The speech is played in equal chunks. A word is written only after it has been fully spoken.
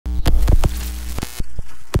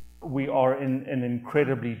we are in an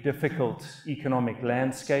incredibly difficult economic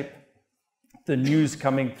landscape. The news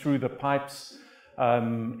coming through the pipes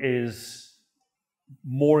is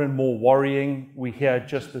more and more worrying. We hear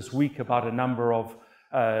just this week about a number of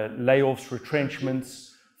layoffs,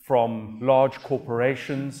 retrenchments from large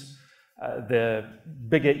corporations. The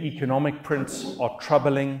bigger economic prints are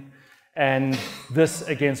troubling, and this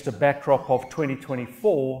against a backdrop of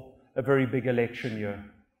 2024, a very big election year,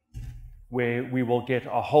 where we will get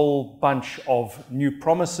a whole bunch of new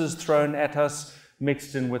promises thrown at us,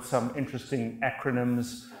 mixed in with some interesting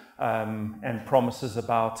acronyms and promises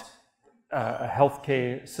about a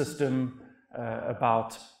healthcare system,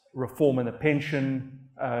 about reform in the pension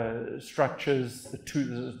structures,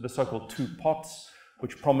 the so-called two pots,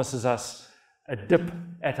 which promises us a dip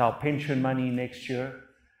at our pension money next year.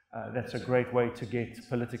 That's a great way to get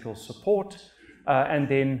political support. And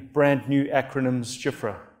then brand new acronyms.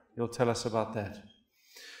 Jifra, you'll tell us about that.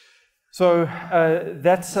 So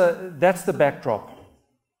that's the backdrop.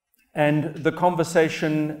 And the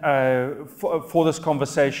conversation, for this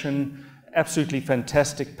conversation, absolutely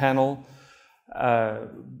fantastic panel.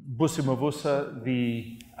 Busi Mavusa,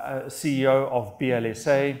 the CEO of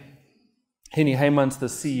BLSA, Henny Heymans, the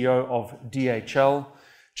CEO of DHL,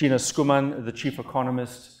 Gina Skuman, the chief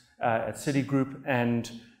economist at Citigroup,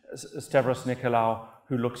 and Stavros Nikolaou,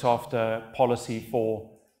 who looks after policy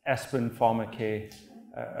for Aspen Pharmacare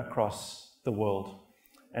across the world.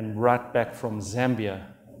 And right back from Zambia,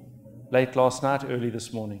 late last night, early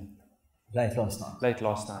this morning. Late last night. Late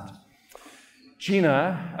last night.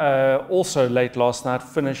 Gina, also late last night,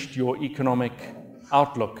 finished your economic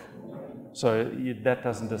outlook. So that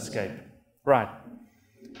doesn't escape. Right.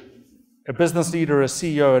 A business leader, a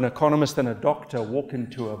CEO, an economist, and a doctor walk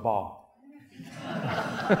into a bar.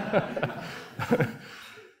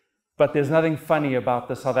 But there's nothing funny about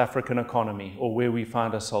the South African economy or where we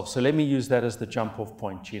find ourselves. So let me use that as the jump-off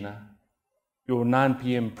point, Gina. Your 9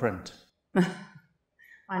 p.m. print. My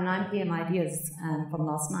 9 p.m. ideas from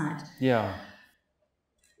last night. Yeah.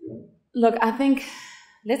 Look, I think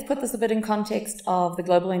let's put this a bit in context of the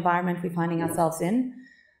global environment we're finding ourselves in.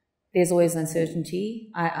 There's always uncertainty.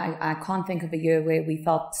 I can't think of a year where we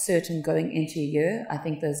felt certain going into a year. I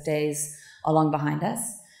think those days are long behind us.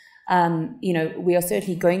 You know, we are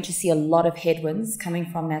certainly going to see a lot of headwinds coming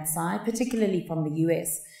from that side, particularly from the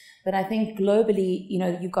US. But I think globally, you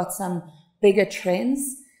know, you've got some bigger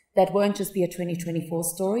trends that won't just be a 2024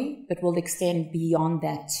 story, but will extend beyond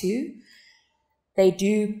that too. They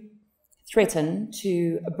do threaten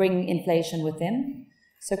to bring inflation with them.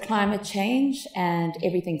 So climate change and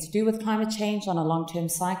everything to do with climate change on a long-term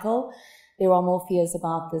cycle, there are more fears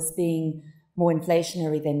about this being more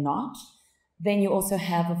inflationary than not. Then you also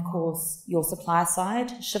have, of course, your supply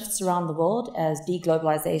side shifts around the world as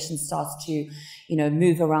deglobalization starts to, you know,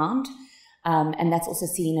 move around. And that's also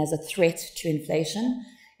seen as a threat to inflation.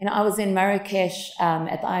 You know, I was in Marrakesh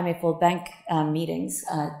at the IMF World Bank meetings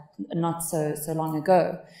not so long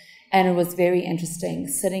ago. And it was very interesting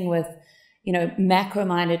sitting with, you know,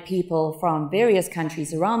 macro-minded people from various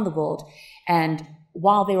countries around the world. And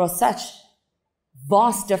while there are such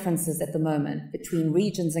vast differences at the moment between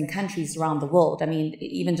regions and countries around the world, I mean,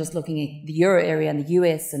 even just looking at the Euro area and the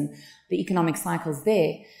US and the economic cycles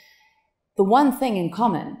there, the one thing in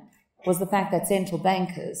common was the fact that central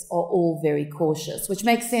bankers are all very cautious, which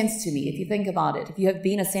makes sense to me if you think about it. If you have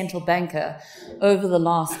been a central banker over the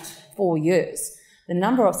last 4 years, the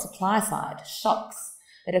number of supply-side shocks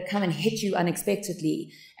that have come and hit you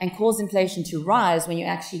unexpectedly and cause inflation to rise when you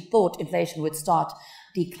actually thought inflation would start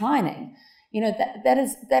declining, you know, that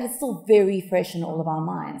is still very fresh in all of our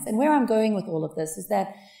minds. And where I'm going with all of this is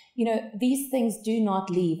that, you know, these things do not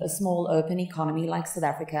leave a small open economy like South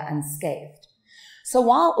Africa unscathed. So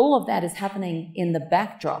while all of that is happening in the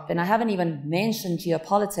backdrop, and I haven't even mentioned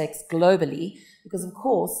geopolitics globally, because of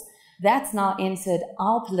course, that's now entered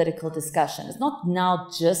our political discussion. It's not now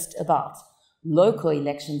just about local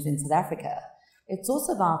elections in South Africa. It's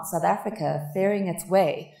also about South Africa faring its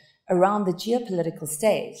way around the geopolitical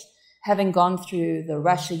stage, having gone through the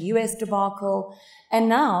Russia-US debacle, and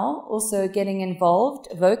now also getting involved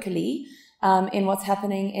vocally in what's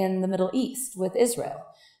happening in the Middle East with Israel.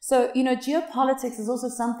 So, you know, geopolitics is also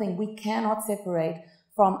something we cannot separate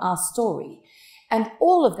from our story. And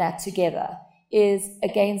all of that together is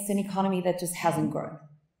against an economy that just hasn't grown.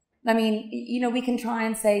 I mean, you know, we can try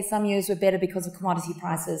and say some years were better because of commodity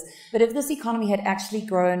prices, but if this economy had actually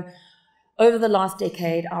grown over the last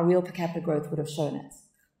decade, our real per capita growth would have shown it.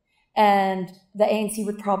 And the ANC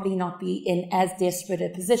would probably not be in as desperate a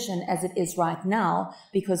position as it is right now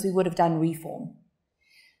because we would have done reform.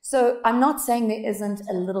 So I'm not saying there isn't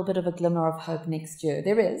a little bit of a glimmer of hope next year.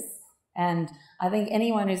 There is. And I think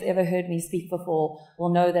anyone who's ever heard me speak before will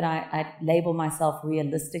know that I label myself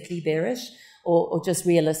realistically bearish or just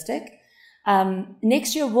realistic.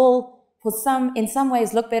 Next year will, in some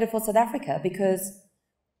ways, look better for South Africa because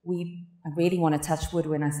I really want to touch wood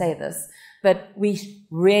when I say this, but we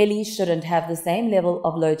really shouldn't have the same level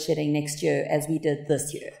of load shedding next year as we did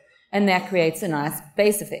this year. And that creates a nice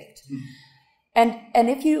base effect. And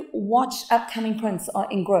if you watch upcoming prints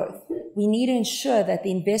in growth, we need to ensure that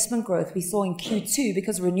the investment growth we saw in Q2,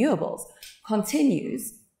 because renewables,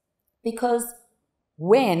 continues. Because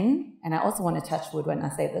when, and I also want to touch wood when I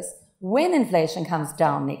say this, when inflation comes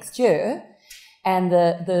down next year, and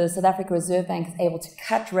the South Africa Reserve Bank is able to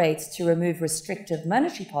cut rates to remove restrictive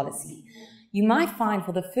monetary policy, you might find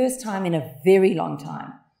for the first time in a very long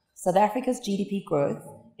time, South Africa's GDP growth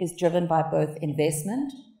is driven by both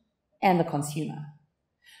investment and the consumer.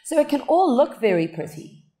 So it can all look very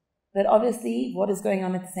pretty, but obviously what is going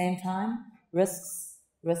on at the same time? Risks,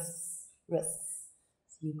 risks, risks.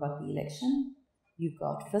 So you've got the election, you've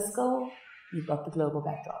got fiscal, you've got the global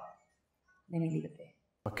backdrop. Let me leave it there.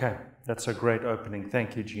 Okay, that's a great opening.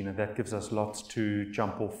 Thank you, Gina. That gives us lots to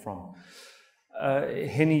jump off from.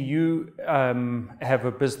 Henny, you have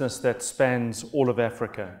a business that spans all of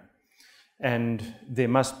Africa, and there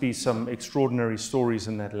must be some extraordinary stories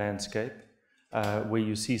in that landscape where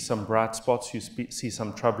you see some bright spots, you see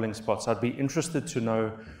some troubling spots. I'd be interested to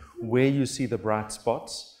know where you see the bright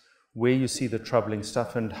spots, where you see the troubling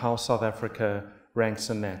stuff, and how South Africa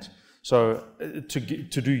ranks in that. So to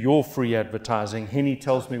do your free advertising, Henny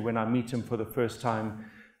tells me when I meet him for the first time,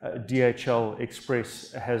 DHL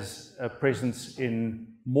Express has a presence in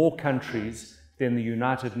more countries than the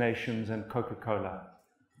United Nations and Coca-Cola.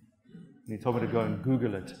 And he told me to go and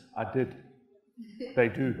Google it. I did. They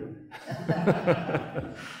do.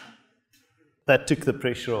 That took the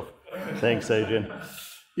pressure off. Thanks, Adrian.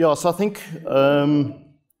 Yeah, so I think, where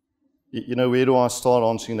do I start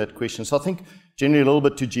answering that question? So I think generally a little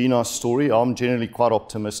bit to Gina's story, I'm generally quite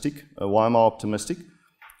optimistic. Why am I optimistic?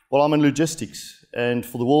 Well, I'm in logistics, and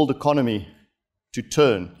for the world economy to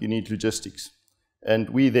turn, you need logistics. And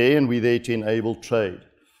we're there to enable trade.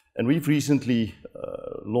 And we've recently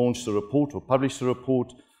launched a report or published a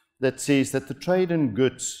report that says that the trade in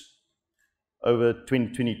goods over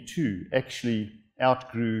 2022 actually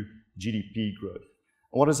outgrew GDP growth.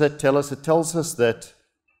 And what does that tell us? It tells us that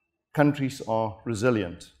countries are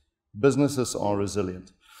resilient. Businesses are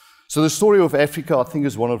resilient. So the story of Africa, I think,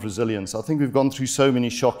 is one of resilience. I think we've gone through so many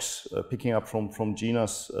shocks, picking up from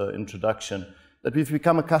Gina's introduction, that we've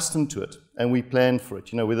become accustomed to it and we plan for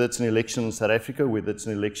it. Whether it's an election in South Africa, whether it's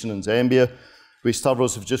an election in Zambia, where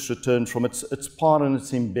Stavros have just returned from, it's part and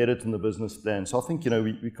it's embedded in the business plan. So I think,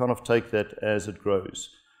 we kind of take that as it grows.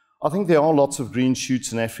 I think there are lots of green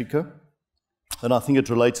shoots in Africa, and I think it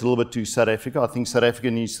relates a little bit to South Africa. I think South Africa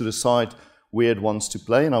needs to decide where it wants to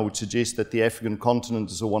play, and I would suggest that the African continent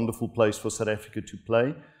is a wonderful place for South Africa to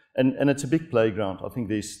play, and it's a big playground. I think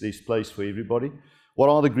there's place for everybody. What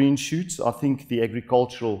are the green shoots? I think the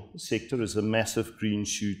agricultural sector is a massive green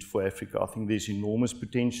shoot for Africa. I think there's enormous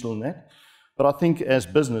potential in that. But I think as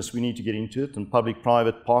business, we need to get into it, and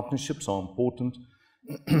public-private partnerships are important,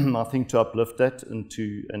 I think, to uplift that and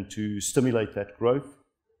to stimulate that growth.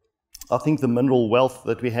 I think the mineral wealth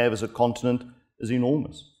that we have as a continent is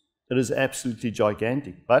enormous. It is absolutely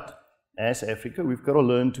gigantic. But as Africa, we've got to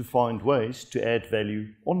learn to find ways to add value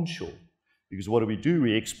onshore. Because what do?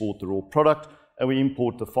 We export the raw product and we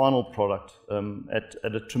import the final product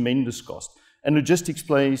at a tremendous cost. And logistics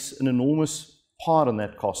plays an enormous part in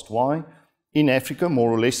that cost. Why? In Africa,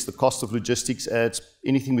 more or less, the cost of logistics adds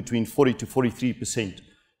anything between 40 to 43%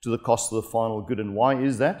 to the cost of the final good. And why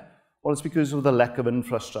is that? Well, it's because of the lack of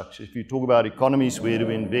infrastructure. If you talk about economies, where do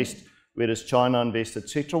we invest? Where does China invest,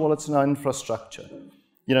 etc.? Well, it's in our infrastructure.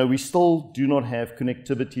 We still do not have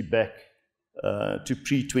connectivity back to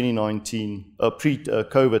pre-2019,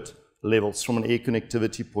 pre-COVID levels from an air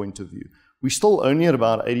connectivity point of view. We're still only at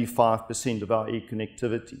about 85% of our air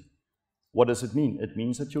connectivity. What does it mean? It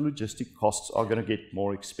means that your logistic costs are going to get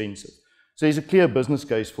more expensive. So there's a clear business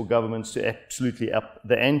case for governments to absolutely up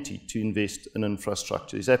the ante to invest in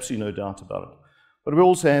infrastructure. There's absolutely no doubt about it. But we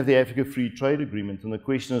also have the Africa Free Trade Agreement, and the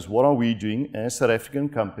question is, what are we doing as South African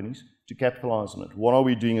companies to capitalize on it? What are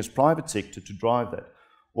we doing as private sector to drive that?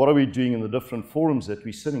 What are we doing in the different forums that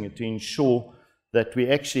we're sitting at to ensure that we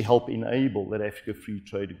actually help enable that Africa Free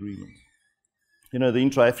Trade Agreement? The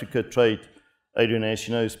intra-Africa trade, Adrian, as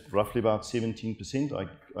you know, is roughly about 17%.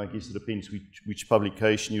 I guess it depends which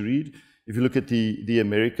publication you read. If you look at the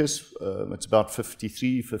Americas, it's about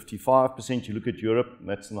 53, 55%. You look at Europe,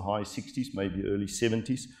 that's in the high 60s, maybe early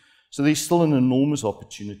 70s. So there's still an enormous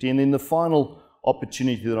opportunity. And then the final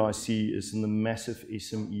opportunity that I see is in the massive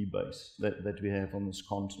SME base that we have on this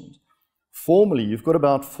continent. Formally, you've got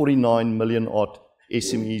about 49 million odd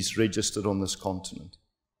SMEs registered on this continent.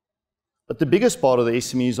 But the biggest part of the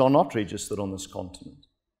SMEs are not registered on this continent.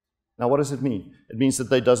 Now, what does it mean? It means that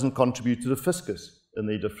they don't contribute to the fiscus in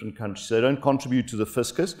their different countries. They don't contribute to the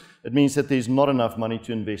fiscus. It means that there's not enough money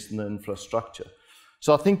to invest in the infrastructure.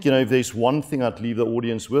 So I think, if there's one thing I'd leave the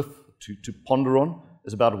audience with to ponder on,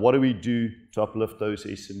 is about what do we do to uplift those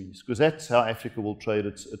SMEs? Because that's how Africa will trade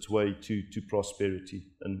its way to prosperity,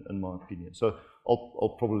 in my opinion. So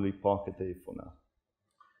I'll probably park it there for now.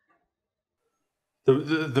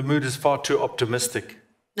 The mood is far too optimistic.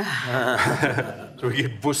 So we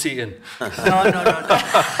get Bussy in. No.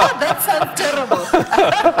 That sounds terrible.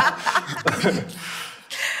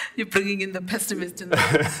 You're bringing in the pessimist in the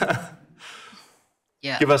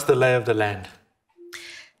Yeah. Give us the lay of the land.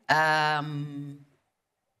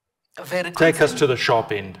 Very Take us to the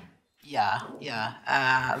sharp end. Yeah.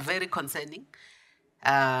 Very concerning.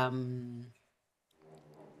 And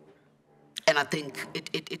I think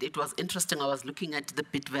it was interesting. I was looking at the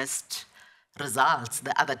Bidvest results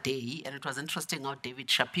the other day, and it was interesting how David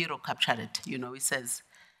Shapiro captured it. He says,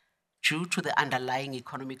 due to the underlying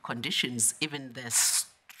economic conditions, even the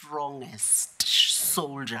strongest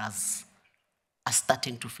soldiers are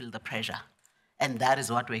starting to feel the pressure. And that is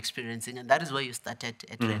what we're experiencing. And that is where you started,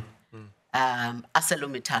 Adrian.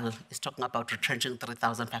 ArcelorMittal is talking about retrenching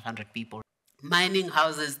 3,500 people. Mining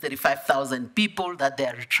houses, 35,000 people that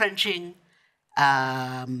they're retrenching.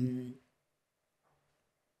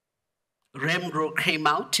 Remgro came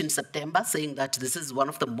out in September saying that this is one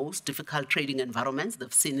of the most difficult trading environments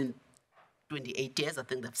they've seen in 28 years, I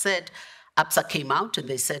think they've said. APSA came out and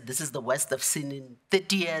they said this is the worst they've seen in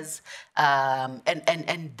 30 years.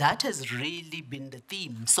 And that has really been the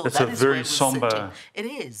theme. So it's that a is very where we're somber. sitting. It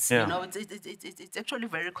is. Yeah. It's actually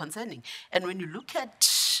very concerning. And when you look at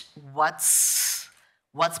what's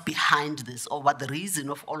behind this, or what the reason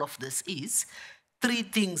of all of this is, three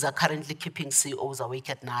things are currently keeping CEOs awake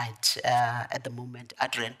at night at the moment,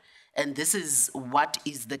 Adrian. And this is what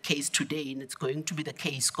is the case today, and it's going to be the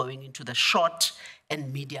case going into the short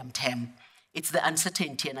and medium term. It's the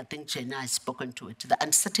uncertainty, and I think Jenna has spoken to it, the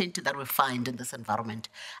uncertainty that we find in this environment.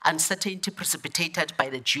 Uncertainty precipitated by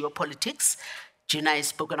the geopolitics. Jenna has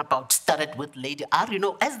spoken about, started with Lady R.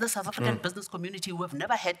 As the South African business community, we've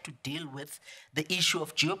never had to deal with the issue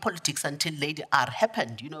of geopolitics until Lady R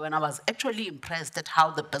happened, and I was actually impressed at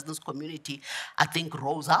how the business community, I think,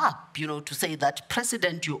 rose up, to say that,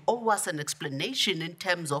 President, you owe us an explanation in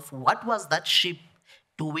terms of what was that ship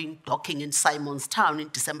doing, docking in Simonstown in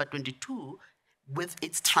December 22, with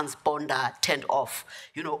its transponder turned off.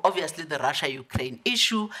 Obviously the Russia-Ukraine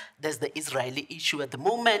issue, there's the Israeli issue at the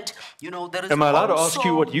moment. There is Am I allowed to ask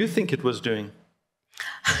you what you think it was doing?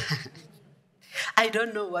 I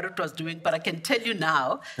don't know what it was doing, but I can tell you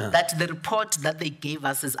now that the report that they gave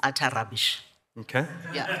us is utter rubbish. Okay.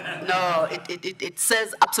 Yeah. No, it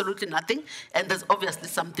says absolutely nothing, and there's obviously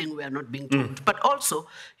something we are not being told. But also,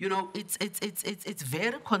 it's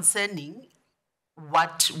very concerning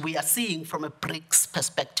what we are seeing from a BRICS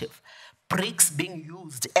perspective. BRICS being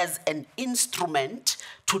used as an instrument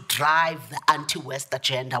to drive the anti-West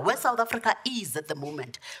agenda. Where South Africa is at the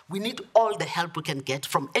moment, we need all the help we can get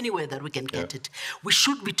from anywhere that we can get it. We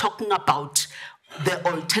should be talking about the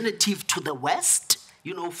alternative to the West,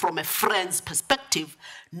 from a friend's perspective,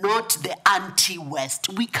 not the anti-West.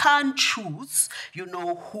 We can't choose,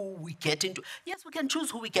 who we get into. Yes, we can choose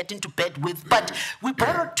who we get into bed with, but we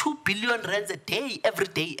borrow 2 billion rands a day, every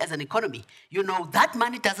day as an economy. That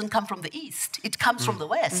money doesn't come from the East. It comes from the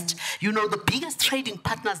West. The biggest trading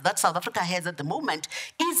partners that South Africa has at the moment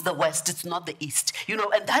is the West. It's not the East.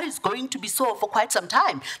 And that is going to be so for quite some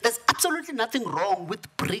time. There's absolutely nothing wrong with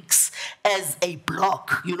BRICS as a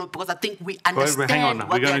bloc, because I think we understand. Hang on,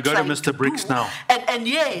 we're going to go to Mr. BRICS now. And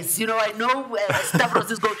yes, I know Stavros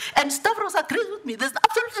is going, and Stavros agrees with me. There's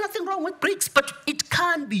absolutely nothing wrong with BRICS, but it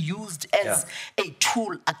can't be used as a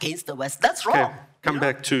tool against the West. That's wrong. Okay. Come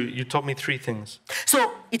back to, you told me three things.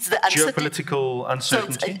 So it's the geopolitical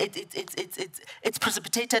uncertainty. So it's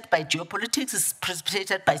precipitated by geopolitics, it's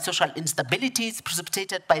precipitated by social instability, it's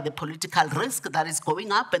precipitated by the political risk that is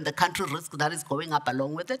going up and the country risk that is going up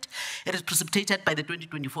along with it. It is precipitated by the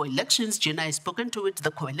 2024 elections. Jenna has spoken to it.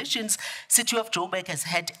 The coalitions. City of Joburg has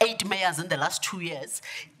had 8 mayors in the last 2 years.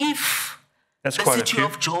 If That's the quite City a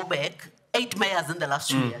of Joburg, 8 mayors in the last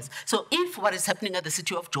 2 years. So if what is happening at the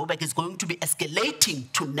City of Joburg is going to be escalating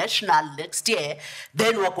to national next year,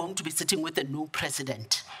 then we're going to be sitting with a new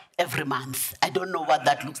president. every month. I don't know what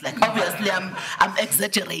that looks like. Obviously, I'm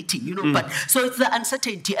exaggerating, you know, but so it's the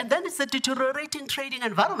uncertainty. And then it's the deteriorating trading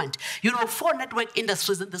environment. You know, 4 network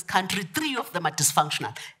industries in this country, 3 of them are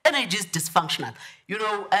dysfunctional. Energy is dysfunctional. You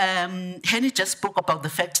know, Henny just spoke about the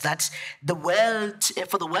fact that the world,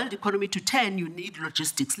 for the world economy to turn, you need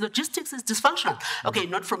logistics. Logistics is dysfunctional. Okay,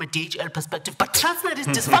 not from a DHL perspective, but Transnet is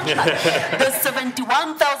dysfunctional. There's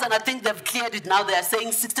 71,000, I think they've cleared it now. They are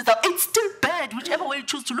saying 60,000. It's still bad, whichever way you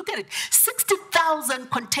choose to look at it.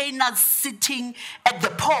 60,000 containers sitting at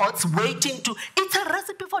the ports waiting to, it's a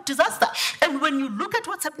recipe for disaster. And when you look at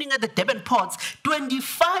what's happening at the Durban ports,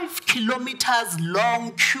 25 kilometers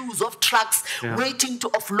long queues of trucks waiting to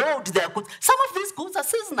offload their goods. Some of these goods are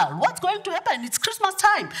seasonal. What's going to happen? It's Christmas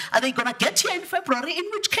time. Are they going to get here in February? In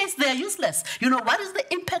which case they are useless. You know, what is the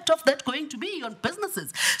impact of that going to be on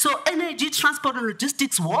businesses? So energy, transport and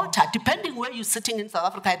logistics, water, depending where you're sitting in South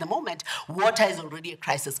Africa at the moment, water is already a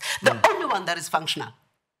crisis. The only one that is functional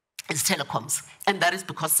is telecoms. And that is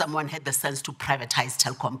because someone had the sense to privatize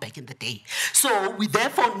telecom back in the day. So we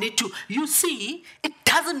therefore need to, you see, it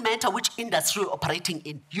doesn't matter which industry you're operating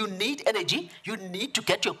in. You need energy, you need to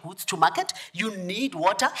get your goods to market, you need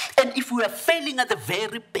water. And if we are failing at the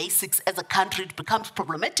very basics as a country, it becomes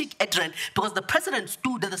problematic, Adrian, because the president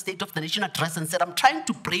stood at the State of the Nation address and said, I'm trying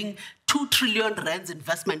to bring 2 trillion rands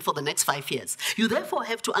investment for the next 5 years. You therefore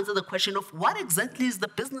have to answer the question of what exactly is the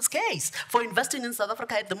business case for investing in South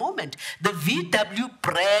Africa at the moment. The VW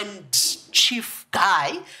brand chief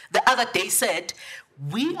guy the other day said,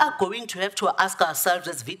 we are going to have to ask ourselves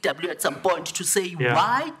as VW at some point to say,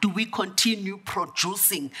 why do we continue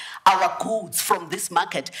producing our goods from this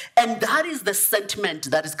market? And that is the sentiment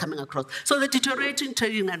that is coming across. So the deteriorating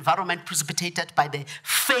trading environment precipitated by the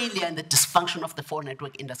failure and the dysfunction of the 4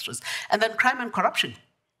 network industries. And then crime and corruption.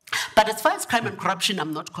 But as far as crime and corruption,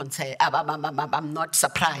 I'm not concerned. I'm not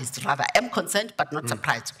surprised. Rather, I'm concerned, but not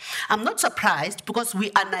surprised. I'm not surprised because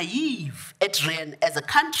we are naive, Adrian, as a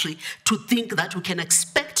country, to think that we can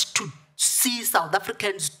expect to see South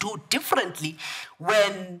Africans do differently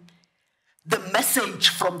when the message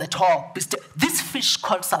from the top is this fish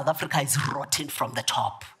called South Africa is rotten from the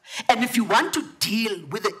top. And if you want to deal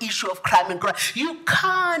with the issue of crime and corruption, you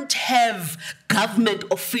can't have government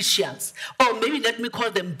officials, or maybe let me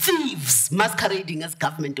call them thieves, masquerading as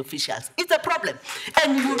government officials. It's a problem.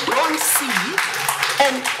 And you don't see,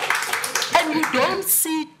 and you don't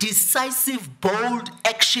see decisive, bold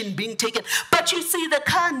action being taken. But you see, there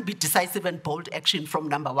can be decisive and bold action from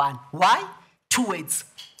number 1. Why? 2 words.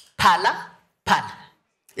 Pala, pala.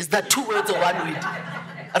 Is that 2 words or 1 word?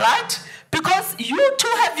 Right? Because you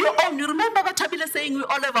too have your own. You remember Batabile saying we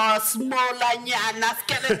all have our smaller nyana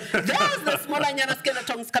skeleton. There's the smaller nyana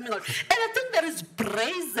skeletons coming out. And I think there is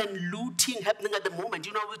brazen looting happening at the moment.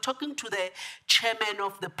 You know, we're talking to the chairman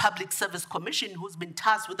of the Public Service Commission who's been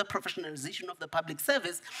tasked with the professionalization of the public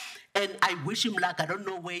service. And I wish him luck. I don't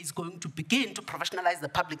know where he's going to begin to professionalize the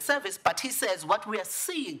public service. But he says what we are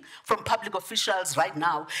seeing from public officials right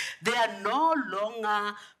now, they are no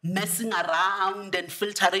longer messing around and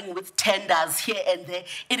filtering with tenders here and there.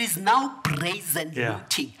 It is now brazen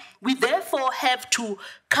looting. We therefore have to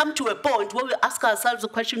come to a point where we ask ourselves the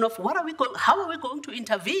question of how are we going to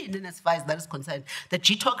intervene in as far as that is concerned. The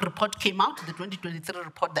GTOC report came out, the 2023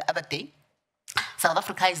 report the other day. South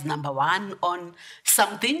Africa is number 1 on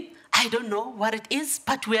something. I don't know what it is,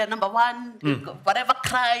 but we are number 1 in whatever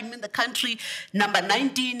crime in the country. Number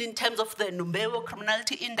 19 in terms of the Numero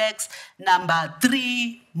Criminality Index. Number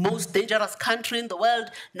 3 most dangerous country in the world.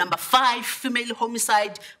 Number 5 female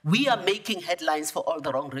homicide. We are making headlines for all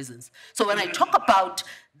the wrong reasons. So when I talk about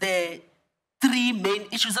the 3 main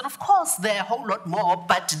issues, and of course there are a whole lot more,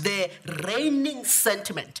 but the reigning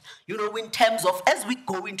sentiment, you know, in terms of as we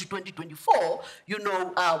go into 2024, you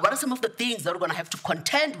know, what are some of the things that we're going to have to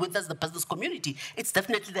contend with as the business community? It's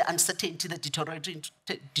definitely the uncertainty, the deteriorating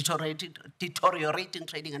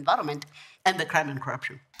trading environment, and the crime and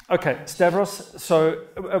corruption. Okay, Stavros, so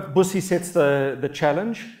Busi sets the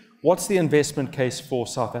challenge. What's the investment case for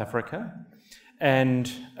South Africa?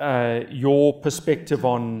 And your perspective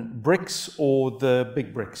on BRICS or the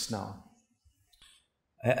big BRICS now?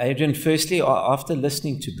 Adrian, firstly, after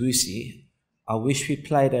listening to Busi, I wish we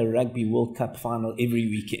played a Rugby World Cup final every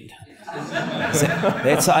weekend.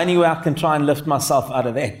 That's the only way I can try and lift myself out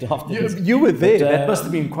of that. You were there. That must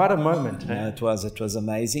have been quite a moment. No, it was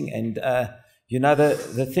amazing. And, you know,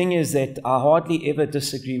 the thing is that I hardly ever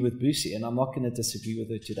disagree with Busi, and I'm not going to disagree with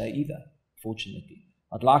her today either, fortunately.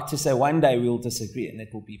 I'd like to say one day we'll disagree, and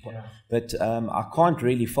that will be fine. But I can't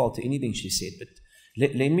really fault anything she said. But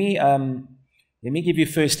let me give you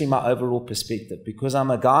firstly my overall perspective, because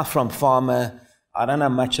I'm a guy from Pharma. I don't know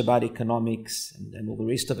much about economics and all the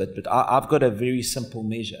rest of it, but I've got a very simple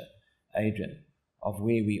measure, Adrian, of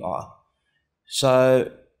where we are.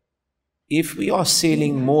 So if we are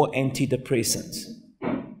selling more antidepressants,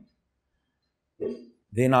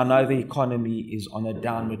 then I know the economy is on a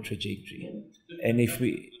downward trajectory. And if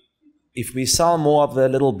we sell more of the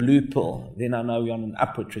little blue pill, then I know we're on an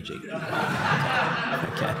upward trajectory.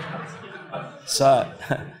 Okay. So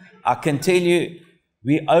I can tell you,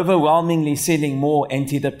 we're overwhelmingly selling more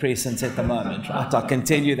antidepressants at the moment, right? I can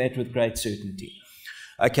tell you that with great certainty.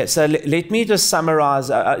 Okay, so let me just summarize,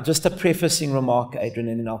 just a prefacing remark, Adrian,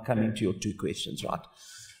 and then I'll come into your two questions, right?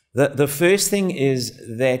 The first thing is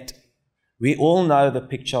that we all know the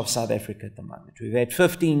picture of South Africa at the moment. We've had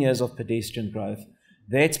 15 years of pedestrian growth.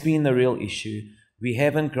 That's been the real issue. We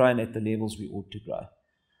haven't grown at the levels we ought to grow.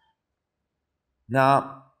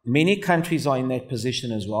 Now, many countries are in that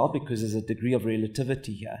position as well because there's a degree of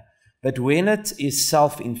relativity here. But when it is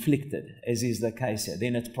self-inflicted, as is the case here,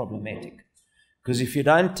 then it's problematic. Because if you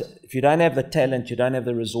don't have the talent, you don't have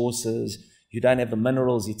the resources, you don't have the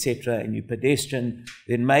minerals, etc., and you're pedestrian,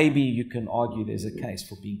 then maybe you can argue there's a case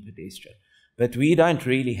for being pedestrian. But we don't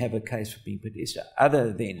really have a case for being pedestrian,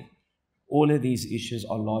 other than all of these issues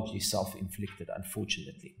are largely self-inflicted,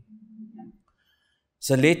 unfortunately.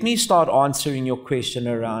 So let me start answering your question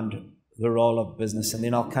around the role of business, and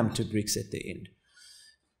then I'll come to BRICS at the end.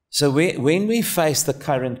 So when we face the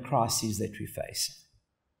current crises that we face,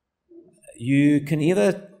 you can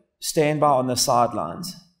either stand by on the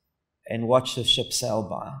sidelines and watch the ship sail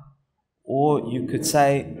by, or you could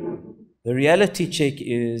say the reality check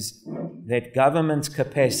is that government's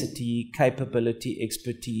capacity, capability,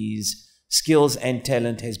 expertise, skills and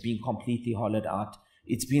talent has been completely hollowed out.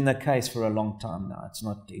 It's been the case for a long time now. It's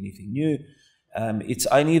not anything new. It's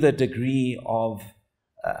only the degree of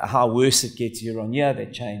how worse it gets year on year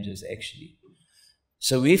that changes, actually.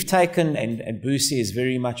 So we've taken, and Boosie is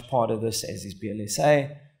very much part of this, as is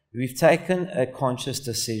BLSA, we've taken a conscious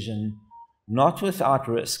decision, not without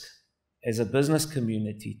risk, as a business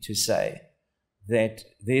community, to say that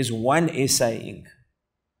there's one SA Inc.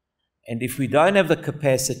 And if we don't have the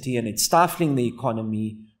capacity and it's stifling the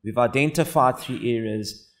economy, we've identified 3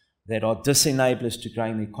 areas that are disenablers to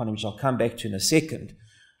growing the economy, which I'll come back to in a second.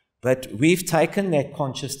 But we've taken that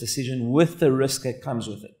conscious decision with the risk that comes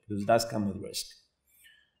with it, because it does come with risk,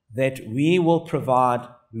 that we will provide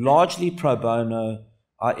largely pro bono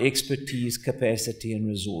our expertise, capacity, and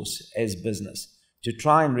resource as business to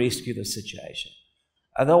try and rescue the situation.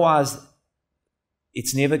 Otherwise,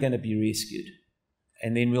 it's never going to be rescued.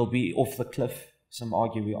 And then we'll be off the cliff. Some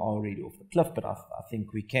argue we are already off the cliff, but I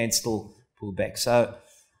think we can still pull back. So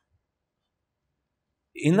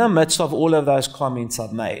in the midst of all of those comments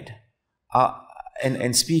I've made,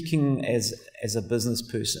 and speaking as a business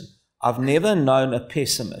person, I've never known a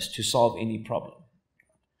pessimist to solve any problem.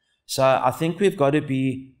 So I think we've got to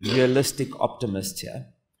be realistic optimists here.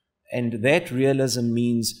 And that realism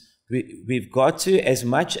means we've got to, as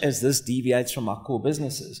much as this deviates from our core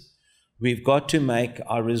businesses, we've got to make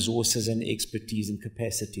our resources and expertise and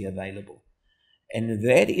capacity available. And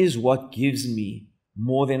that is what gives me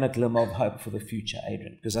more than a glimmer of hope for the future,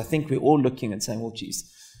 Adrian. Because I think we're all looking and saying, well, geez,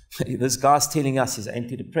 this guy's telling us his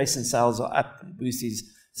antidepressant sales are up, and Boosie's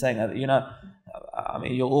saying, you know, I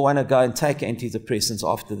mean, you'll all want to go and take antidepressants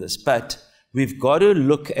after this. But we've got to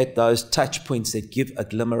look at those touch points that give a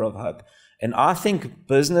glimmer of hope. And I think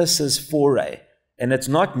businesses foray, and it's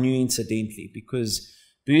not new incidentally, because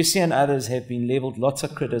Boosie and others have been leveled lots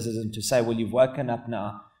of criticism to say, well, you've woken up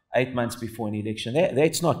now 8 months before an election.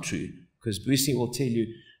 That's not true, because Boosie will tell you,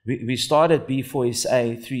 we started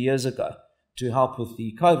B4SA 3 years ago to help with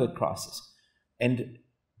the COVID crisis. And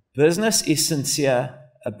business is sincere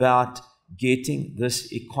about getting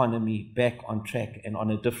this economy back on track and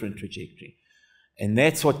on a different trajectory. And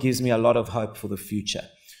that's what gives me a lot of hope for the future.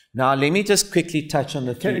 Now, let me just quickly touch on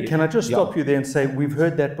the three. Can I just stop you there and say, we've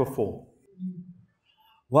heard that before?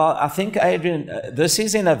 Well, I think, Adrian, this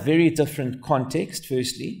is in a very different context,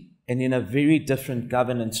 firstly, and in a very different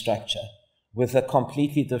governance structure with a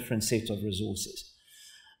completely different set of resources.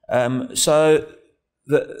 So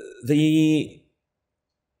the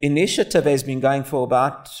initiative has been going for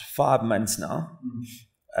about 5 months now.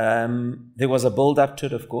 There was a build-up to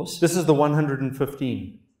it, of course. This is the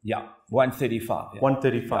 115. Yeah, 135. Yeah.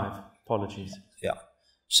 135, apologies. Yeah.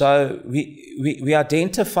 So we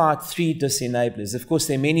identified 3 disenablers. Of course,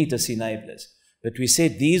 there are many disenablers, but we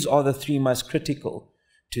said these are the 3 most critical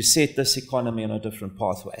to set this economy on a different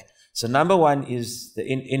pathway. So number 1 is the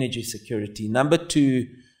energy security. Number 2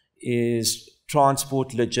 is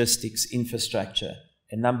transport, logistics, infrastructure.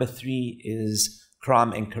 And number 3 is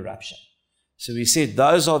crime and corruption. So we said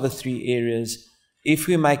those are the 3 areas. If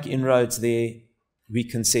we make inroads there, we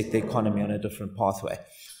can set the economy on a different pathway.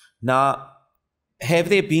 Now, have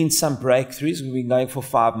there been some breakthroughs? We've been going for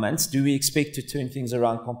 5 months. Do we expect to turn things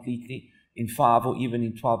around completely in 5 or even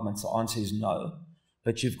in 12 months? The answer is no.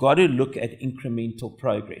 But you've got to look at incremental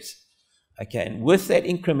progress. Okay, and with that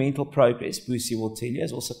incremental progress, Boosie will tell you,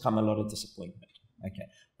 has also come a lot of disappointment. Okay,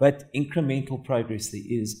 but incremental progress there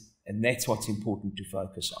is, and that's what's important to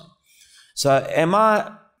focus on. So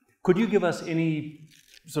could you give us any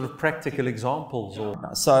sort of practical examples?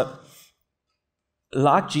 So,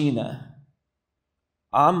 like Gina,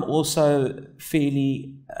 I'm also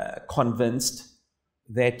fairly convinced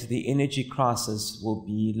that the energy crisis will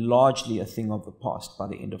be largely a thing of the past by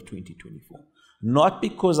the end of 2024. Not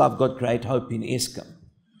because I've got great hope in Eskom,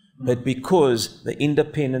 but because the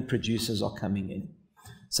independent producers are coming in.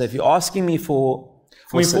 So if you're asking me for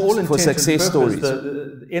success stories,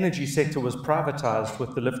 the energy sector was privatized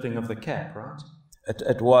with the lifting of the cap, right?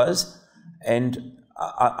 It was, and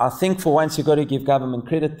I think for once you've got to give government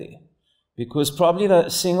credit there, because probably the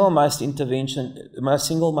single most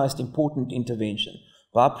important intervention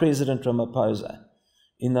by President Ramaphosa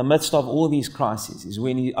in the midst of all these crises is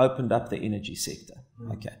when he opened up the energy sector.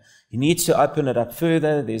 Okay, he needs to open it up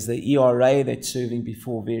further. There's the ERA that's serving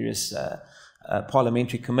before various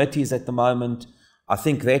parliamentary committees at the moment. I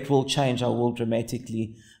think that will change our world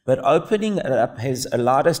dramatically. But opening it up has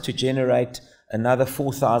allowed us to generate another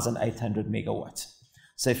 4,800 megawatts.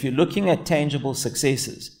 So if you're looking at tangible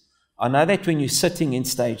successes, I know that when you're sitting in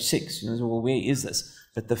stage 6, you know, well, where is this?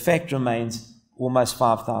 But the fact remains almost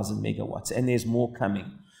 5,000 megawatts, and there's more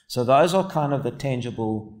coming. So those are kind of the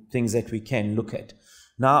tangible things that we can look at.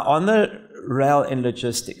 Now, on the rail and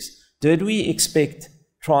logistics, did we expect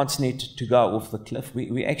Transnet to go off the cliff?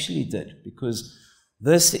 We actually did, because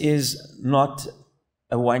this is not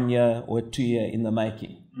a 1 year or a 2 year in the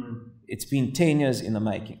making. It's been 10 years in the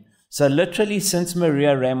making. So literally since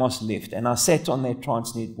Maria Ramos left, and I sat on that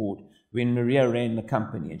Transnet board when Maria ran the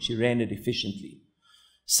company, and she ran it efficiently.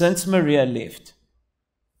 Since Maria left,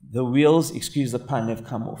 the wheels, excuse the pun, have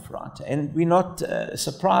come off, right? And we're not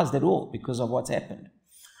surprised at all because of what's happened.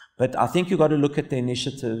 But I think you've got to look at the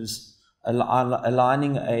initiatives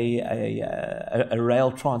aligning a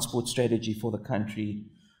rail transport strategy for the country,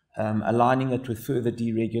 aligning it with further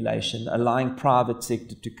deregulation, allowing private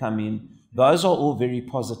sector to come in. Those are all very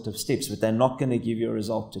positive steps, but they're not going to give you a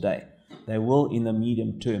result today. They will in the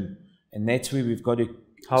medium term. And that's where we've got to...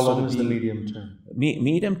 How long is the medium term?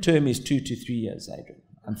 Medium term is 2 to 3 years, Adrian,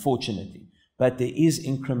 unfortunately. But there is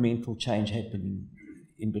incremental change happening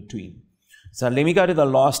in between. So let me go to the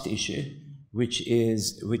last issue, which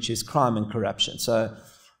is crime and corruption. So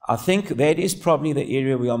I think that is probably the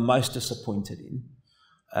area we are most disappointed in.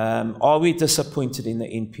 Are we disappointed in the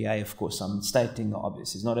NPA? Of course, I'm stating the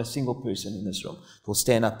obvious. There's not a single person in this room who will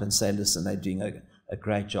stand up and say, listen, they're doing a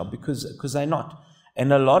great job, because they're not.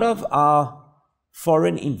 And a lot of our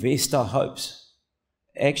foreign investor hopes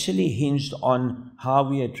actually hinged on how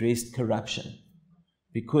we addressed corruption,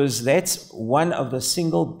 because that's one of the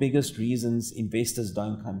single biggest reasons investors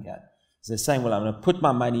don't come here. So they're saying, well, I'm going to put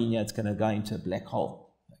my money in here, it's going to go into a black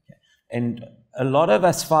hole. Okay. And a lot of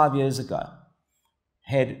us 5 years ago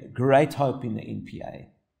had great hope in the NPA,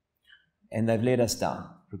 and they've let us down,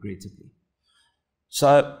 regrettably.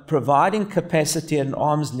 So providing capacity at an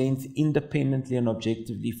arm's length independently and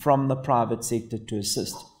objectively from the private sector to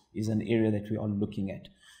assist is an area that we are looking at.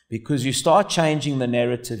 Because you start changing the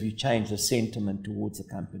narrative, you change the sentiment towards the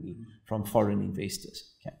company from foreign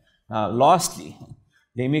investors. Okay. Now, lastly,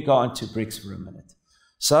 let me go on to BRICS for a minute.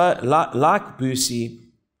 So, like Boosie,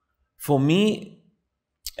 for me,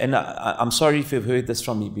 and I'm sorry if you've heard this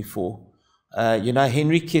from me before,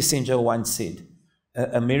 Henry Kissinger once said,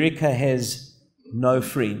 America has no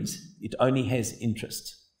friends, it only has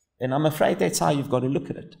interests. And I'm afraid that's how you've got to look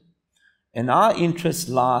at it. And our interests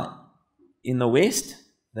lie in the West,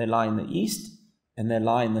 they lie in the East, and they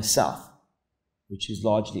lie in the South, which is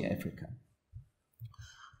largely Africa.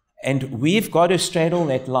 And we've got to straddle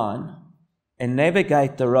that line and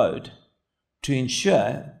navigate the road to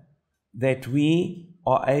ensure that we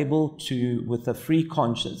are able to, with a free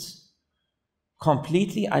conscience,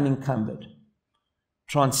 completely unencumbered,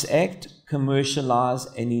 transact, commercialize,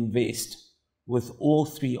 and invest with all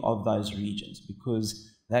 3 of those regions, because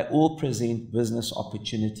they all present business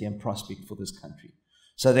opportunity and prospect for this country.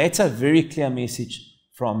 So that's a very clear message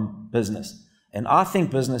from business. And I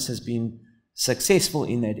think business has been successful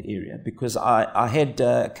in that area, because I had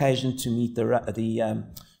occasion to meet the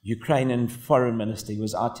Ukrainian foreign minister. He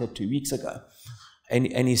was out here 2 weeks ago.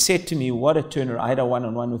 And he said to me, what a turnaround. I had a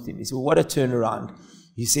one-on-one with him. He said, well, what a turnaround.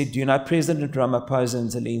 He said, do you know President Ramaphosa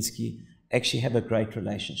and Zelensky actually have a great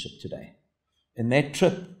relationship today? And that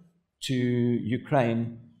trip to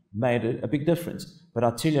Ukraine made a big difference. But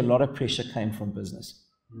I'll tell you, a lot of pressure came from business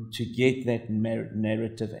to get that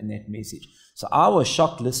narrative and that message. So I was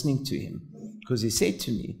shocked listening to him, because he said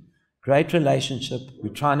to me, great relationship,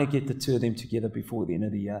 we're trying to get the two of them together before the end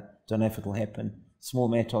of the year. Don't know if it will happen. Small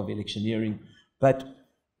matter of electioneering. But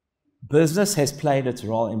business has played its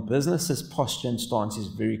role, and business's posture and stance is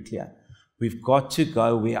very clear. We've got to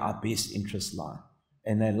go where our best interests lie.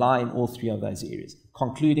 And they lie in all three of those areas.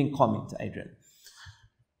 Concluding comment, Adrian.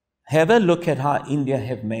 Have a look at how India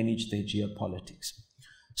have managed their geopolitics.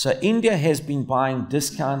 So India has been buying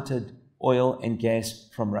discounted oil and gas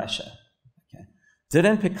from Russia. Okay.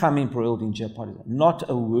 Didn't become embroiled in geopolitics. Not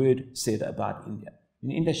a word said about India.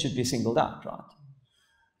 And India should be singled out, right?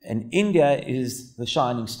 And India is the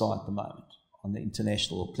shining star at the moment on the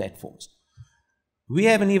international platforms. We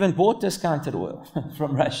haven't even bought discounted oil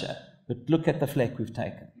from Russia, but look at the flak we've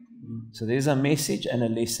taken. So there's a message and a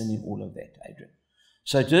lesson in all of that, Adrian.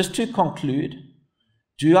 So just to conclude,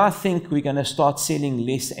 do I think we're going to start selling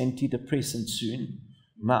less antidepressants soon?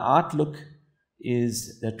 My outlook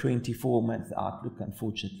is a 24-month outlook,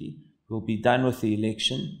 unfortunately. We'll be done with the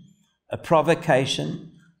election. A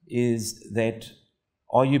provocation is that,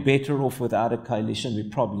 are you better off without a coalition? We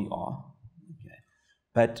probably are. Okay.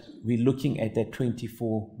 But we're looking at that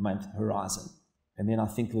 24-month horizon. And then I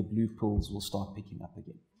think the blue pills will start picking up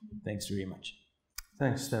again. Thanks very much.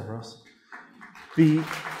 Thanks, Stavros.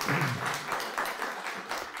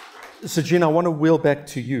 So, Jean, I want to wheel back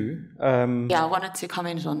to you. Yeah, I wanted to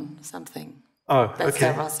comment on something that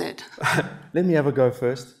Stavros said. Let me have a go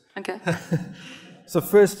first. Okay. So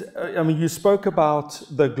first, I mean, you spoke about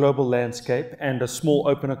the global landscape, and a small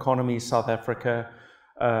open economy, South Africa,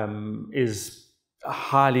 is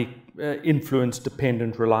highly influenced,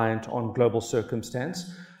 dependent, reliant on global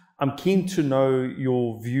circumstance. I'm keen to know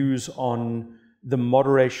your views on the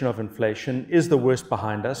moderation of inflation. Is the worst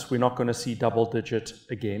behind us? We're not going to see double digit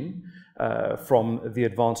again from the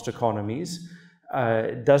advanced economies.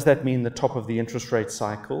 Does that mean the top of the interest rate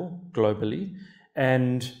cycle globally?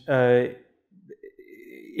 And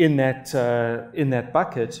in that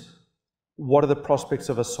bucket, what are the prospects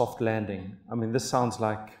of a soft landing? I mean, this sounds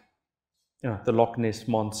like, the Loch Ness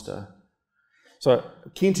monster. So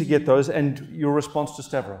keen to get those, and your response to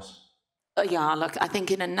Stavros. Yeah, look, I think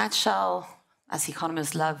in a nutshell, as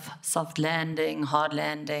economists love soft landing, hard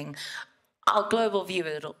landing. Our global view,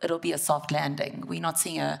 it'll be a soft landing. We're not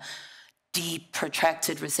seeing a deep,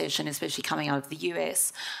 protracted recession, especially coming out of the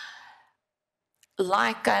US.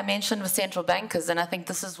 Like I mentioned with central bankers, and I think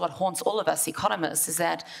this is what haunts all of us economists, is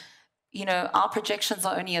that, our projections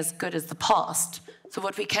are only as good as the past. So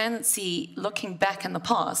what we can see looking back in the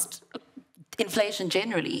past, inflation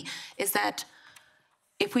generally, is that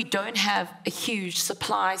if we don't have a huge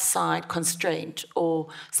supply-side constraint or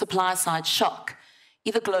supply-side shock,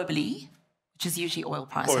 either globally, which is usually oil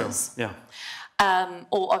prices,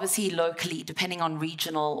 or obviously locally, depending on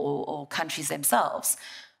regional or countries themselves,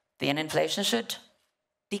 then inflation should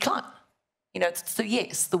decline. So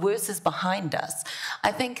yes, the worst is behind us.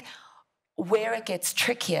 I think where it gets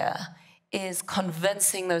trickier is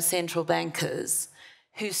convincing those central bankers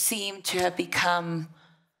who seem to have become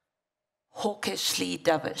hawkishly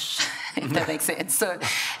dovish, if that makes sense. So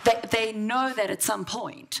they know that at some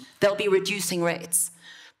point they'll be reducing rates,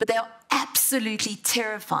 but they are absolutely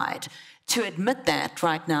terrified to admit that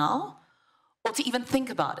right now or to even think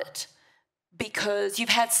about it. Because you've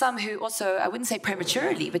had some who also, I wouldn't say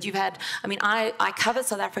prematurely, but you've had, I cover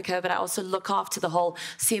South Africa, but I also look after the whole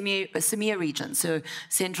CEMEA region, so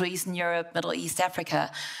Central Eastern Europe, Middle East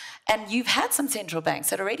Africa. And you've had some central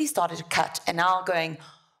banks that already started to cut and now going,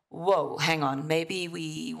 whoa, hang on, maybe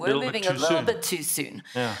we were moving a little bit too soon.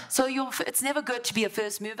 Yeah. So it's never good to be a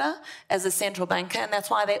first mover as a central banker, and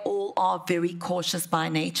that's why they all are very cautious by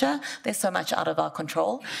nature. There's so much out of our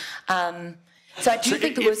control. So I do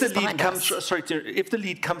think the worst is behind us. If the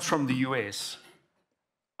lead comes from the US,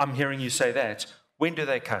 I'm hearing you say that, when do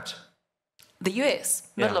they cut? The US,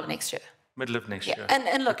 middle of next year. Middle of next year.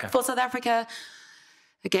 And look, for South Africa,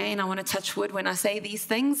 again, I want to touch wood when I say these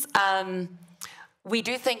things. We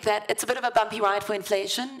do think that it's a bit of a bumpy ride for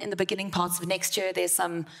inflation. In the beginning parts of next year, there's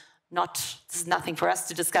this is nothing for us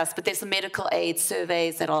to discuss, but there's some medical aid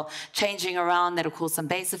surveys that are changing around that will cause some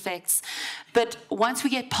base effects. But once we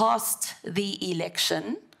get past the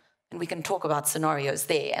election, and we can talk about scenarios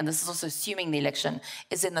there, and this is also assuming the election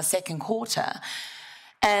is in the second quarter,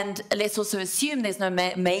 and let's also assume there's no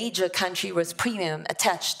major country risk premium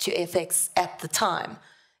attached to FX at the time,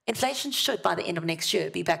 inflation should, by the end of next year,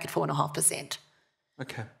 be back at 4.5%.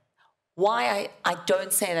 Okay. Why I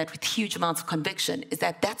don't say that with huge amounts of conviction is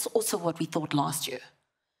that that's also what we thought last year,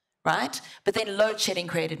 right? But then load shedding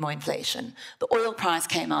created more inflation. The oil price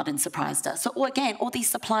came out and surprised us. So again, all these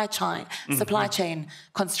supply chain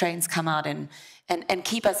constraints come out and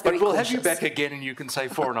keep us very But we'll cautious. have you back again and you can say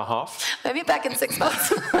 4.5. Maybe back in 6 months.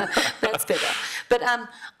 That's better. But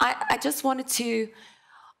I just wanted to,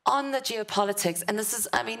 on the geopolitics, and this is,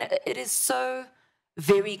 I mean, it is so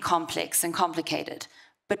very complex and complicated,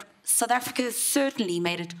 but South Africa has certainly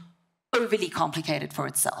made it overly complicated for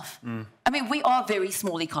itself. I mean, we are a very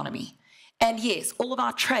small economy. And yes, all of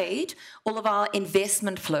our trade, all of our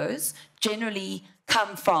investment flows generally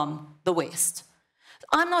come from the West.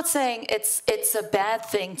 I'm not saying it's a bad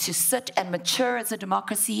thing to sit and mature as a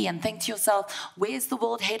democracy and think to yourself, where's the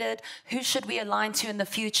world headed? Who should we align to in the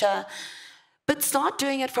future? But start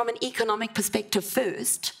doing it from an economic perspective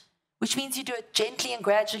first, which means you do it gently and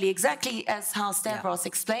gradually, exactly as how Stavros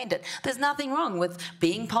explained it. There's nothing wrong with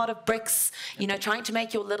being part of BRICS, you know, trying to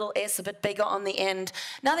make your little S a bit bigger on the end.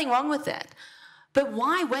 Nothing wrong with that. But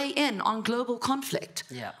why weigh in on global conflict?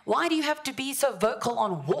 Yeah. Why do you have to be so vocal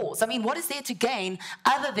on wars? I mean, what is there to gain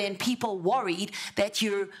other than people worried that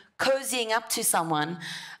you're cozying up to someone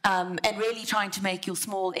and really trying to make your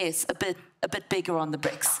small S a bit bigger on the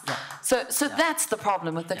BRICS? Yeah. So that's the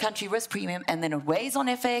problem with the country risk premium, and then it weighs on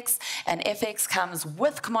FX, and FX comes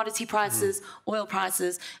with commodity prices, oil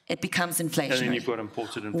prices, it becomes inflation. And then you've got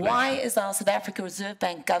imported inflation. Why is our South Africa Reserve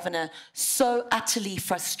Bank governor so utterly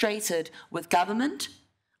frustrated with government?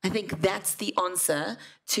 I think that's the answer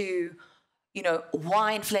to, you know,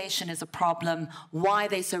 why inflation is a problem, why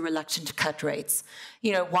they're so reluctant to cut rates,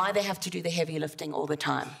 you know, why they have to do the heavy lifting all the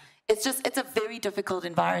time. It's a very difficult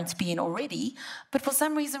environment to be in already, but for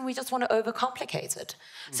some reason we just want to overcomplicate it.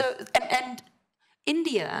 So, and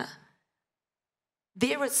India,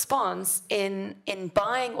 their response in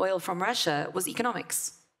buying oil from Russia was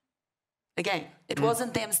economics. Again, it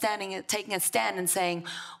wasn't them taking a stand and saying,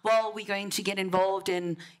 well, we're going to get involved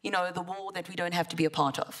in, you know, the war that we don't have to be a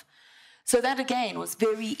part of. So that, again, was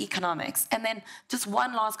very economics. And then just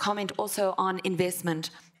one last comment also on investment.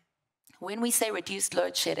 When we say reduced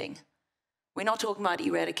load shedding, we're not talking about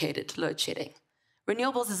eradicated load shedding.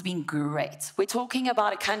 Renewables has been great. We're talking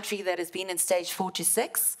about a country that has been in stage 4 to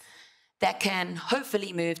 6 that can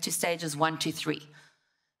hopefully move to stages 1 to 3.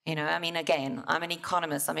 You know, I mean, again, I'm an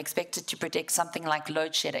economist. I'm expected to predict something like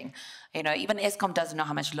load shedding. You know, even Eskom doesn't know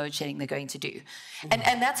how much load shedding they're going to do.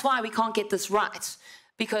 And that's why we can't get this right.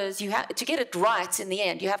 Because you have to get it right in the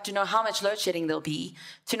end, you have to know how much load shedding there'll be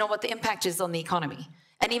to know what the impact is on the economy.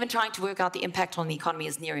 And even trying to work out the impact on the economy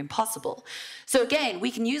is near impossible. So again,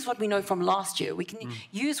 we can use what we know from last year. We can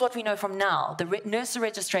use what we know from now, the NERSA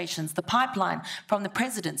registrations, the pipeline from the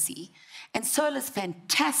presidency. And solar's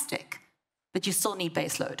fantastic, but you still need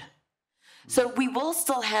base load. So we will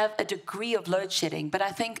still have a degree of load shedding, but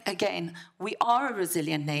I think, again, we are a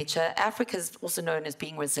resilient nature. Africa is also known as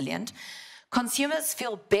being resilient. Consumers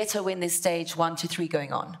feel better when there's stage 1 to 3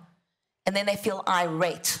 going on. And then they feel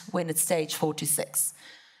irate when it's stage 4 to 6.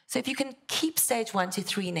 So if you can keep stage 1 to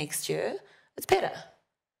 3 next year, it's better.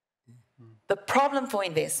 The problem for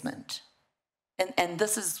investment, and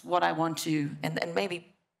this is what I want to, and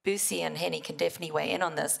maybe Busi and Henny can definitely weigh in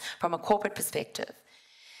on this from a corporate perspective.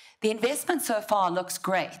 The investment so far looks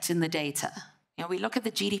great in the data. You know, we look at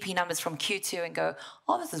the GDP numbers from Q2 and go,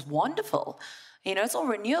 oh, this is wonderful. You know, it's all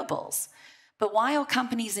renewables. But why are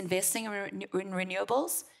companies investing in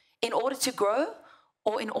renewables? In order to grow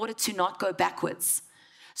or in order to not go backwards?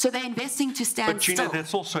 So they're investing to stand still. But Gina,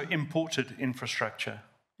 that's also imported infrastructure.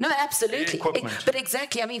 No, absolutely. Equipment. But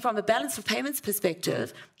exactly, I mean, from a balance of payments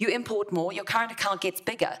perspective, you import more, your current account gets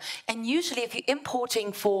bigger. And usually if you're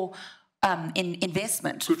importing for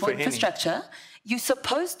investment, for infrastructure, you're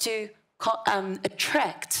supposed to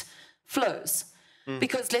attract flows.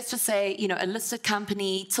 Because let's just say, you know, a listed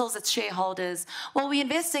company tells its shareholders, well, we're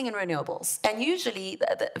investing in renewables. And usually,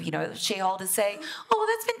 you know, shareholders say, oh,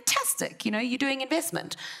 that's fantastic. You know, you're doing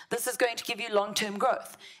investment. This is going to give you long-term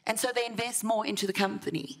growth. And so they invest more into the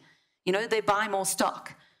company. You know, they buy more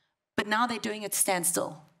stock. But now they're doing it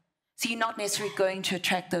standstill. So you're not necessarily going to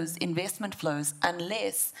attract those investment flows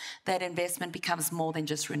unless that investment becomes more than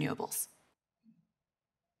just renewables.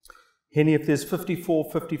 Henny, if there's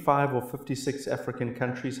 54, 55 or 56 African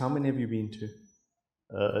countries, how many have you been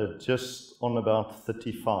to? Just on about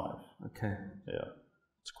 35. Okay. Yeah.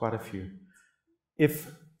 It's quite a few.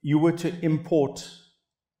 If you were to import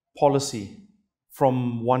policy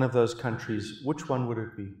from one of those countries, which one would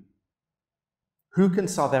it be? Who can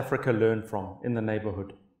South Africa learn from in the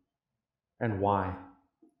neighborhood? And why?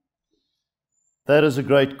 That is a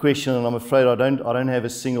great question, and I'm afraid I don't have a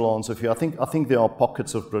single answer for you. I think there are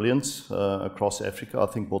pockets of brilliance across Africa. I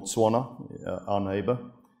think Botswana, our neighbour,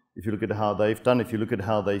 if you look at how they've done, if you look at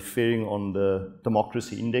how they're faring on the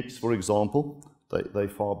democracy index, for example, they're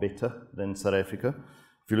far better than South Africa.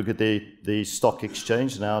 If you look at the stock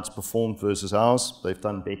exchange, now it's performed versus ours, they've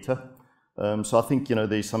done better. So I think,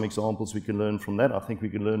 there's some examples we can learn from that. I think we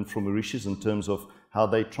can learn from Mauritius in terms of how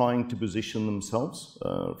they're trying to position themselves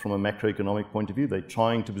from a macroeconomic point of view. They're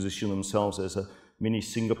trying to position themselves as a mini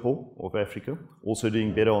Singapore of Africa, also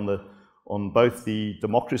doing better on both the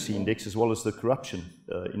democracy index as well as the corruption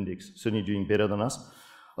index, certainly doing better than us.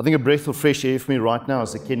 I think a breath of fresh air for me right now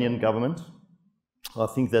is the Kenyan government. I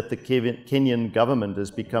think that the Kenyan government has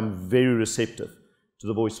become very receptive to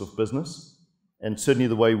the voice of business. And certainly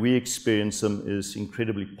the way we experience them is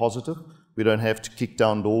incredibly positive. We don't have to kick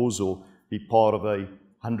down doors or be part of a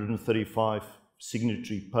 135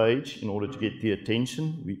 signatory page in order to get the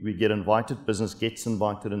attention. We get invited, business gets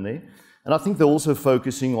invited in there. And I think they're also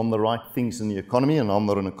focusing on the right things in the economy, and I'm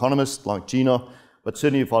not an economist like Gina, but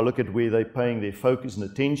certainly if I look at where they're paying their focus and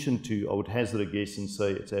attention to, I would hazard a guess and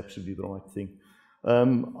say it's absolutely the right thing.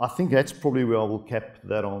 I think that's probably where I will cap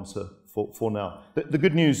that answer for now. The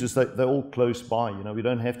good news is that they're all close by. We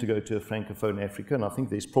don't have to go to a francophone Africa, and I think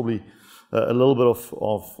there's probably a little bit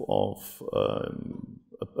of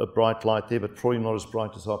a bright light there, but probably not as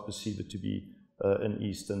bright as I perceive it to be in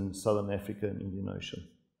East and Southern Africa and Indian Ocean.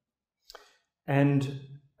 And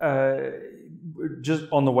just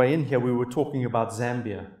on the way in here, we were talking about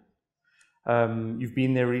Zambia. You've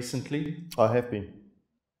been there recently? I have been.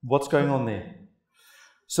 What's going on there?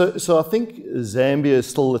 So I think Zambia is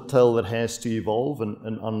still a tale that has to evolve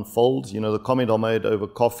and unfold. The comment I made over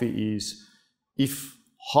coffee is, if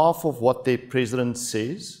half of what their president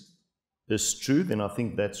says is true, then I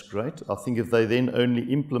think that's great. I think if they then only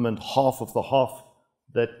implement half of the half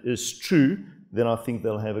that is true, then I think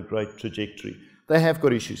they'll have a great trajectory. They have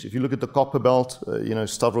got issues. If you look at the copper belt,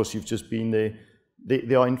 Stavros, you've just been there,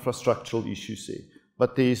 there are infrastructural issues there.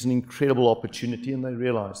 But there's an incredible opportunity, and they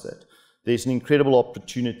realize that. There's an incredible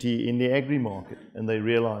opportunity in the agri-market, and they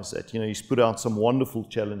realize that. He's put out some wonderful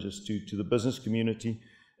challenges to the business community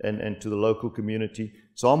and to the local community.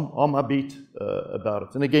 So I'm upbeat about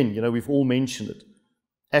it. And again, we've all mentioned it.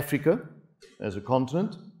 Africa, as a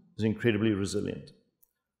continent, is incredibly resilient.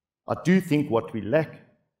 I do think what we lack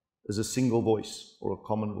is a single voice or a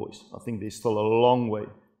common voice. I think there's still a long way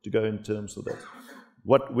to go in terms of that.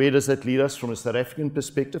 Where does that lead us from a South African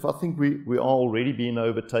perspective? I think we are already being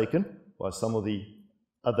overtaken by some of the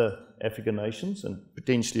other African nations and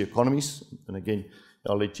potentially economies. And again,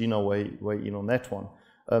 I'll let Gina weigh in on that one.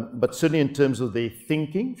 But certainly in terms of their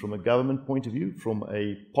thinking, from a government point of view, from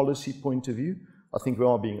a policy point of view, I think we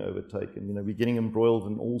are being overtaken. We're getting embroiled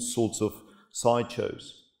in all sorts of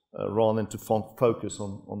sideshows rather than to focus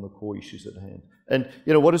on the core issues at hand. And,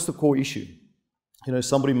 what is the core issue?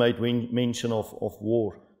 Somebody made mention of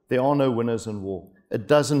war. There are no winners in war. It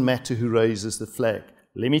doesn't matter who raises the flag.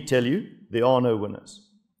 Let me tell you, there are no winners.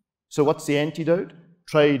 So what's the antidote?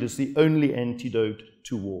 Trade is the only antidote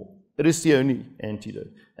to war. It is the only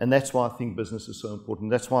antidote. And that's why I think business is so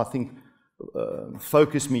important. That's why I think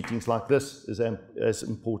focus meetings like this is as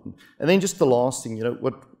important. And then just the last thing,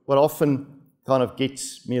 what often kind of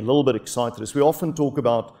gets me a little bit excited is we often talk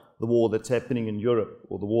about the war that's happening in Europe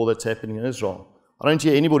or the war that's happening in Israel. I don't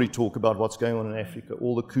hear anybody talk about what's going on in Africa,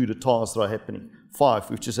 all the coup d'etats that are happening. 5,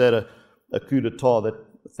 we've just had a coup d'etat that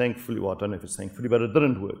thankfully, well, I don't know if it's thankfully, but it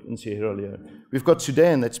didn't work in Sierra Leone. We've got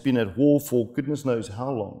Sudan that's been at war for goodness knows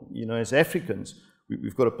how long. As Africans,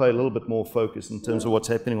 we've got to pay a little bit more focus in terms of what's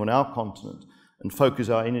happening on our continent and focus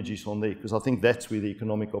our energies on there, because I think that's where the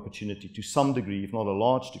economic opportunity, to some degree, if not a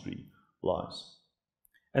large degree, lies.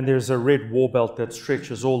 And there's a red war belt that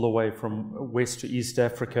stretches all the way from West to East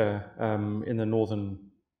Africa in the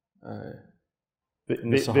northern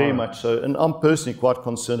Very much so. And I'm personally quite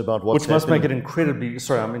concerned about what's happening. Which must make it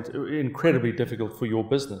incredibly difficult for your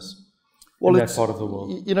business in that part of the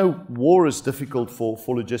world. War is difficult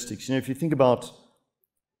for logistics. If you think about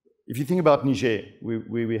Niger,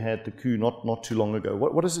 where we had the coup not too long ago,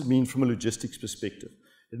 what does it mean from a logistics perspective?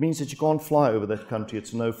 It means that you can't fly over that country.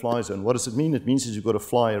 It's a no-fly zone. What does it mean? It means that you've got to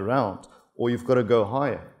fly around, or you've got to go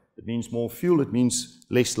higher. It means more fuel. It means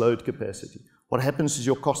less load capacity. What happens is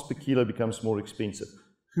your cost per kilo becomes more expensive.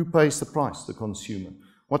 Who pays the price? The consumer.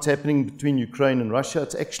 What's happening between Ukraine and Russia?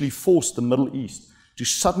 It's actually forced the Middle East to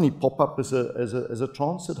suddenly pop up as a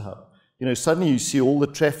transit hub. Suddenly you see all the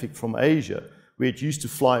traffic from Asia, where it used to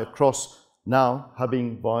fly across, now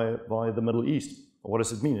hubbing via the Middle East. What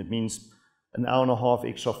does it mean? It means an hour and a half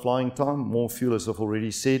extra flying time, more fuel, as I've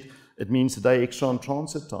already said. It means a day extra on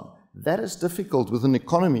transit time. That is difficult with an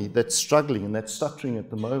economy that's struggling and that's stuttering at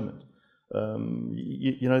the moment.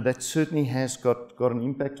 You know, that certainly has got an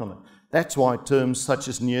impact on it. That's why terms such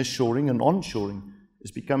as nearshoring and onshoring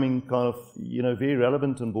is becoming kind of, you know, very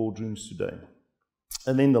relevant in boardrooms today.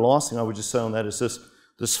 And then the last thing I would just say on that is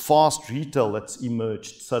this fast retail that's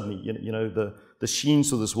emerged suddenly. You know, the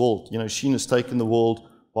Sheins of this world. You know, Shein has taken the world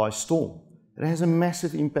by storm. It has a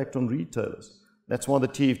massive impact on retailers. That's why the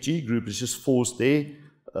TFG group has just forced their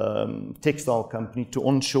textile company to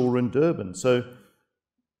onshore in Durban. So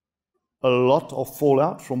a lot of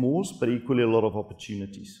fallout from wars, but equally a lot of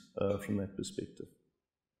opportunities from that perspective.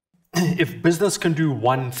 If business can do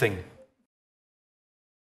one thing,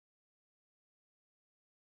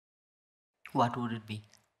 what would it be?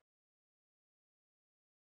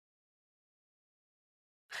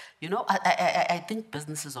 You know, I think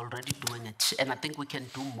business is already doing it, and I think we can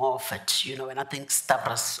do more of it, you know, and I think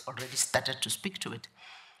Stavros already started to speak to it.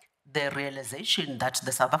 The realization that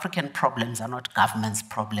the South African problems are not government's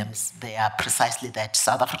problems, they are precisely that,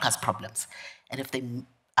 South Africa's problems. And if they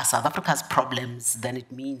are South Africa's problems, then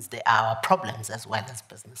it means they are our problems as well as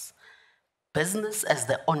business. Business, as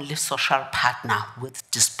the only social partner with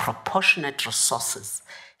disproportionate resources,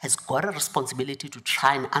 has got a responsibility to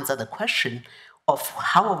try and answer the question of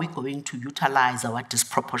how are we going to utilize our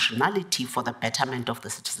disproportionality for the betterment of the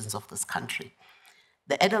citizens of this country.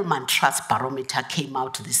 The Edelman Trust Barometer came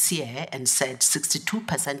out this year and said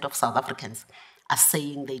 62% of South Africans are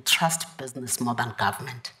saying they trust business more than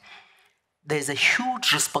government. There's a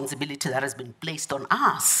huge responsibility that has been placed on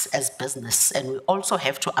us as business, and we also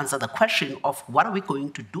have to answer the question of what are we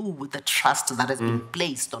going to do with the trust that has been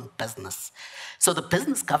placed on business. So the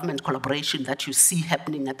business-government collaboration that you see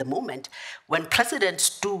happening at the moment, when President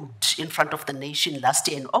stood in front of the nation last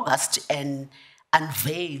year in August and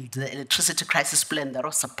unveiled the electricity crisis plan that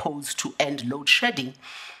was supposed to end load shedding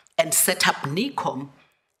and set up NECOM,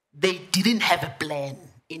 they didn't have a plan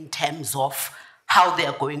in terms of how they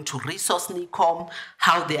are going to resource NECOM,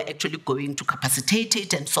 how they are actually going to capacitate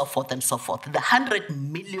it, and so forth and so forth. The 100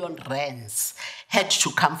 million rands had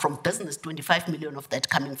to come from business, 25 million of that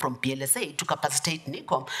coming from BLSA to capacitate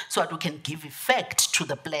NECOM so that we can give effect to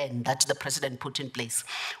the plan that the president put in place.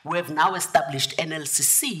 We have now established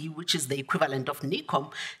NLCC, which is the equivalent of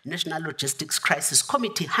NECOM, National Logistics Crisis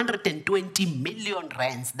Committee, 120 million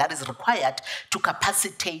rands that is required to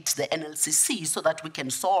capacitate the NLCC so that we can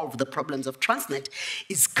solve the problems of Transnet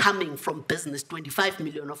is coming from business. 25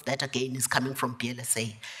 million of that again is coming from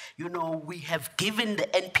BLSA. You know, we have given the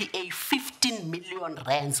NPA 15 million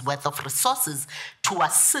rands worth of resources to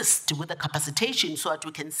assist with the capacitation so that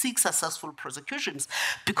we can seek successful prosecutions,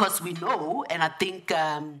 because we know, and I think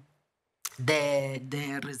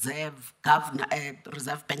the Reserve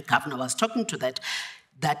Bank governor was talking to that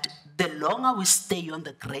the longer we stay on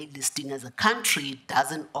the grey listing as a country, it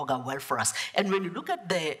doesn't augur well for us. And when you look at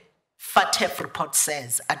the FATF report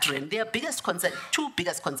says, Adrian, their biggest concern, two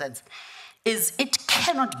biggest concerns, is it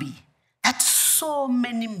cannot be that so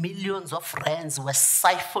many millions of rands were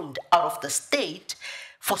siphoned out of the state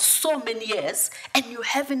for so many years, and you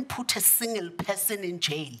haven't put a single person in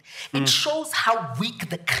jail. It shows how weak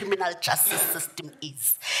the criminal justice system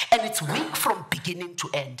is. And it's weak from beginning to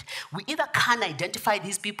end. We either can't identify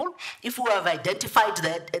these people. If we have identified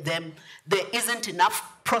them, there isn't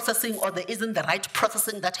enough processing, or there isn't the right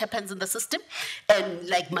processing that happens in the system. And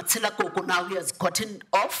like Matsila Koko now, he has gotten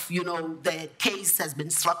off, you know, the case has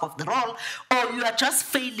been struck off the roll, or you are just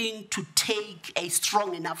failing to take a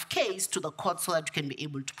strong enough case to the court so that you can be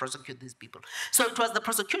able to prosecute these people. So it was the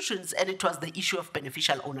prosecutions, and it was the issue of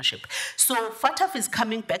beneficial ownership. So FATF is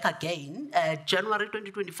coming back again, January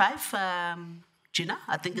 2025, Gina,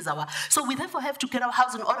 I think is our... So we therefore have to get our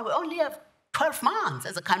house in order. We only have 12 months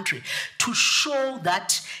as a country to show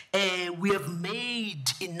that we have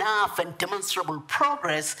made enough and demonstrable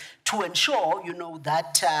progress to ensure, you know,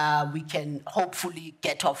 that we can hopefully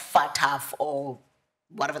get off FATF or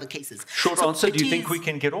whatever the case is. Short answer, do you think we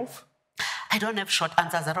can get off? I don't have short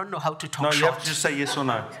answers. I don't know how to talk short. No, you have to just say yes or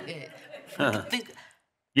no.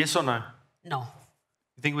 Yes or no? No.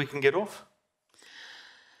 You think we can get off?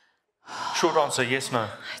 Short answer, yes, no. I'm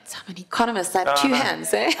an economist. I have two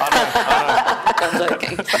hands, eh? I know.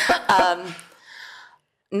 I'm joking.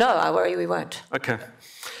 No, I worry we won't. Okay.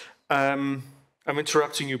 I'm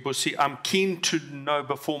interrupting you, Busi. I'm keen to know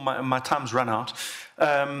before my time's run out.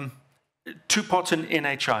 2 parts in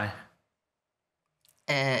NHI.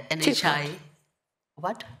 NHI.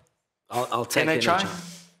 What? I'll take NHI.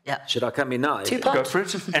 Yeah. Should I come in now? 2 parts. Go for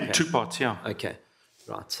it. And okay. 2 parts, yeah. Okay.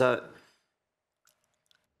 Right. So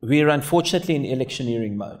we're unfortunately in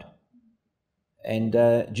electioneering mode. And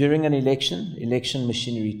during an election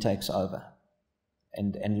machinery takes over.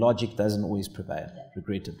 And logic doesn't always prevail,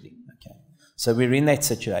 regrettably. Okay. So we're in that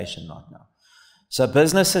situation right now. So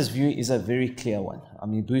business's view is a very clear one. I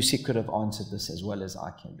mean, Busi could have answered this as well as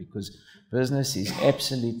I can, because business is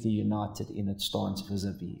absolutely united in its stance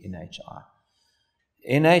vis-a-vis NHI.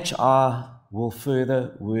 NHI will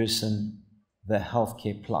further worsen the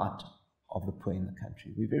healthcare plight of the poor in the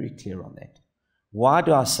country. We're very clear on that. Why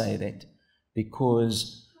do I say that?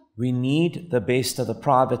 Because we need the best of the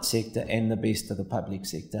private sector and the best of the public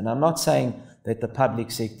sector. And I'm not saying that the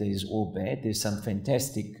public sector is all bad. There's some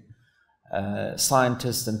fantastic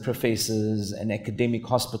scientists and professors and academic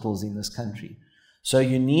hospitals in this country. So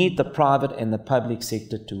you need the private and the public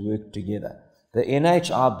sector to work together. The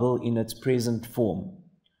NHI bill in its present form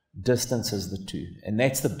distances the two. And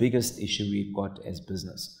that's the biggest issue we've got as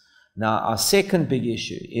business. Now, our second big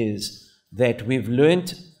issue is that we've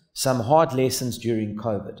learned some hard lessons during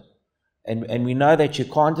COVID. And we know that you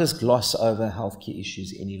can't just gloss over healthcare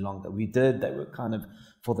issues any longer. We did. They were kind of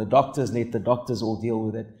for the doctors, let the doctors all deal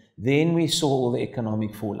with it. Then we saw all the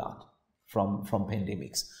economic fallout from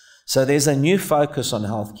pandemics. So there's a new focus on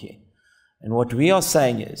healthcare. And what we are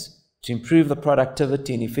saying is, to improve the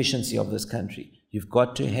productivity and efficiency of this country, you've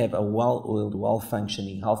got to have a well-oiled,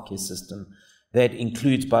 well-functioning healthcare system that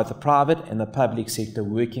includes both the private and the public sector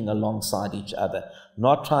working alongside each other,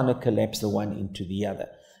 not trying to collapse the one into the other.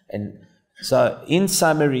 And so, in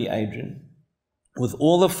summary, Adrian, with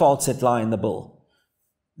all the faults that lie in the bill,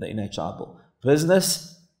 the NHI bill,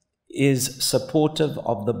 business is supportive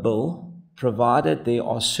of the bill, provided there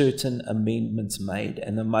are certain amendments made,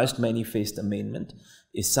 and the most manifest amendment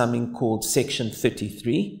is something called Section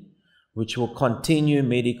 33, which will continue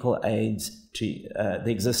medical aids to the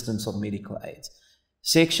existence of medical aids.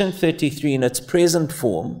 Section 33 in its present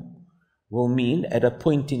form will mean at a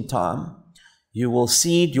point in time you will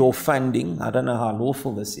cede your funding. I don't know how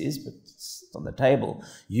lawful this is, but it's on the table.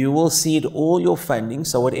 You will cede all your funding,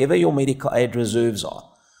 so whatever your medical aid reserves are,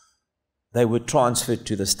 they would transfer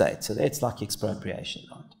to the state. So that's like expropriation,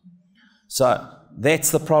 right? So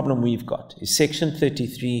that's the problem we've got, is Section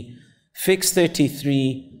 33, fix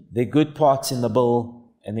 33, there are good parts in the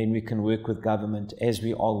bill, and then we can work with government as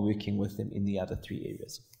we are working with them in the other three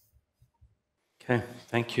areas. Okay,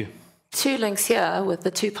 thank you. Two links here with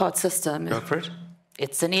the two-part system. Go for it.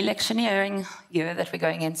 It's an electioneering year that we're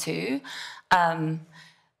going into.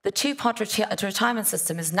 The two-part retirement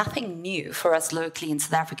system is nothing new for us locally in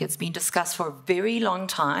South Africa. It's been discussed for a very long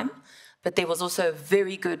time, but there was also a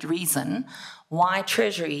very good reason why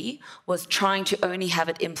Treasury was trying to only have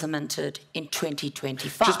it implemented in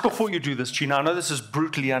 2025. Just before you do this, Gina, I know this is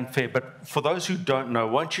brutally unfair, but for those who don't know,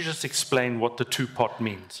 why don't you just explain what the two-part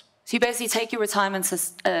means? So you basically take your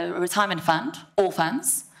retirement fund, all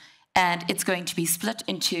funds, and it's going to be split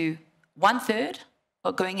into 1/3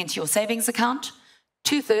 going into your savings account,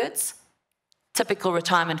 2/3 typical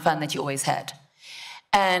retirement fund that you always had.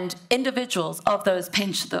 And individuals of those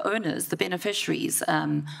the owners, the beneficiaries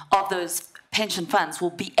of those pension funds will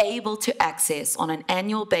be able to access on an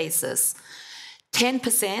annual basis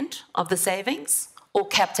 10% of the savings, or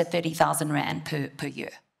capped at 30,000 Rand per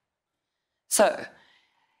year. So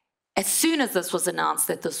as soon as this was announced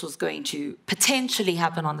that this was going to potentially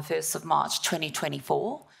happen on the 1st of March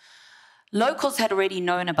 2024, locals had already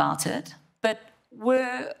known about it, but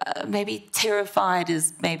were maybe terrified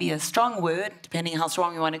is maybe a strong word, depending on how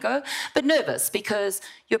strong you want to go, but nervous, because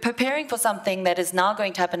you're preparing for something that is now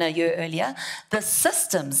going to happen a year earlier. The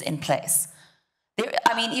system's in place.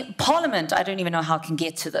 Parliament, I don't even know how it can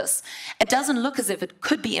get to this. It doesn't look as if it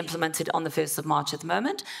could be implemented on the 1st of March at the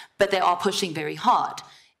moment, but they are pushing very hard.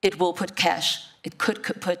 It will put cash, it could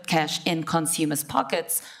put cash in consumers'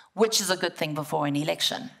 pockets, which is a good thing before an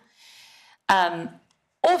election.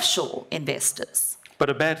 Offshore investors.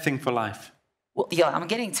 But a bad thing for life. Well, yeah, I'm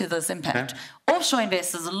getting to this impact. Okay. Offshore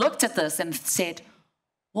investors looked at this and said,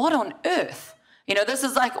 what on earth? You know, this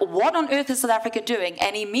is like, what on earth is South Africa doing?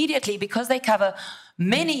 And immediately, because they cover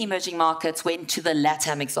many emerging markets, went to the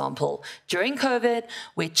LATAM example. During COVID,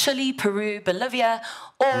 where Chile, Peru, Bolivia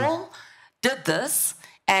all did this,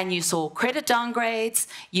 and you saw credit downgrades,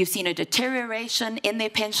 you've seen a deterioration in their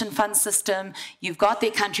pension fund system, you've got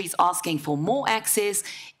their countries asking for more access.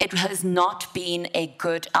 It has not been a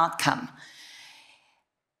good outcome.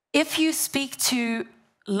 If you speak to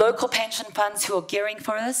local pension funds who are gearing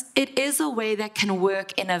for this, it is a way that can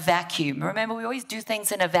work in a vacuum. Remember, we always do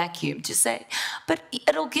things in a vacuum to say, but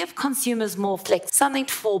it'll give consumers more flex, something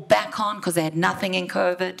to fall back on because they had nothing in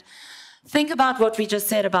COVID. Think about what we just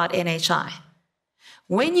said about NHI.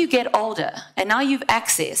 When you get older, and now you've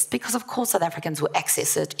accessed, because of course South Africans will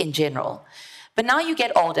access it in general, but now you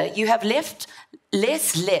get older, you have less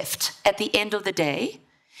left at the end of the day,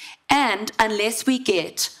 and unless we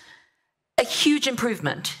get a huge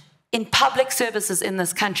improvement in public services in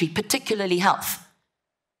this country, particularly health,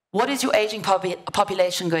 what is your aging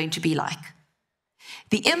population going to be like?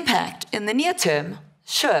 The impact in the near term,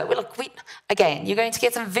 sure, well, look, again, you're going to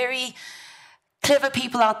get some very clever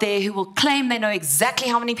people out there who will claim they know exactly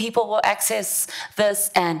how many people will access this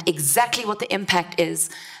and exactly what the impact is.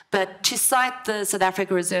 But to cite the South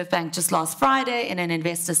Africa Reserve Bank just last Friday in an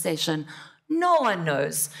investor session, no one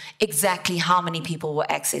knows exactly how many people will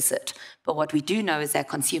access it. But what we do know is that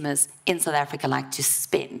consumers in South Africa like to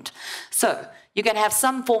spend. So you're going to have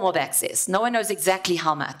some form of access. No one knows exactly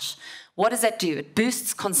how much. What does that do? It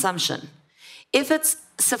boosts consumption. If it's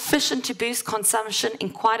sufficient to boost consumption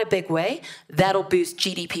in quite a big way, that'll boost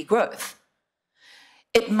GDP growth.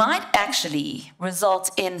 It might actually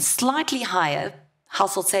result in slightly higher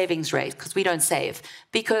household savings rate, because we don't save,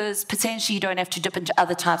 because potentially you don't have to dip into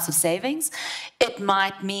other types of savings. It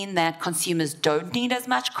might mean that consumers don't need as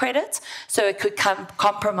much credit, so it could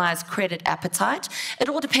compromise credit appetite. It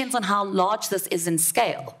all depends on how large this is in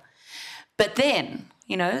scale. But then,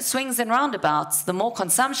 you know, swings and roundabouts, the more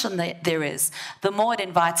consumption that there is, the more it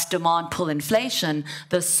invites demand pull inflation.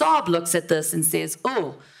 The SARB looks at this and says,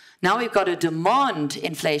 oh, now we've got a demand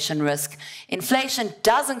inflation risk. Inflation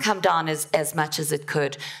doesn't come down as much as it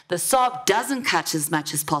could. The SARB doesn't cut as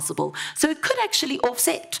much as possible. So it could actually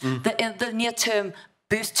offset the near-term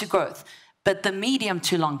boost to growth. But the medium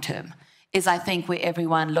to long term is, I think, where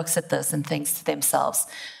everyone looks at this and thinks to themselves,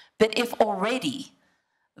 but if already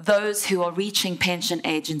those who are reaching pension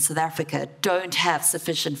age in South Africa don't have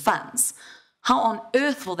sufficient funds, how on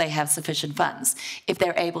earth will they have sufficient funds if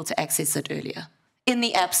they're able to access it earlier? In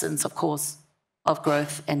the absence, of course, of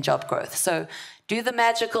growth and job growth. So do the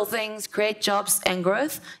magical things, create jobs and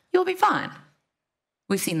growth, you'll be fine.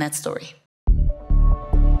 We've seen that story.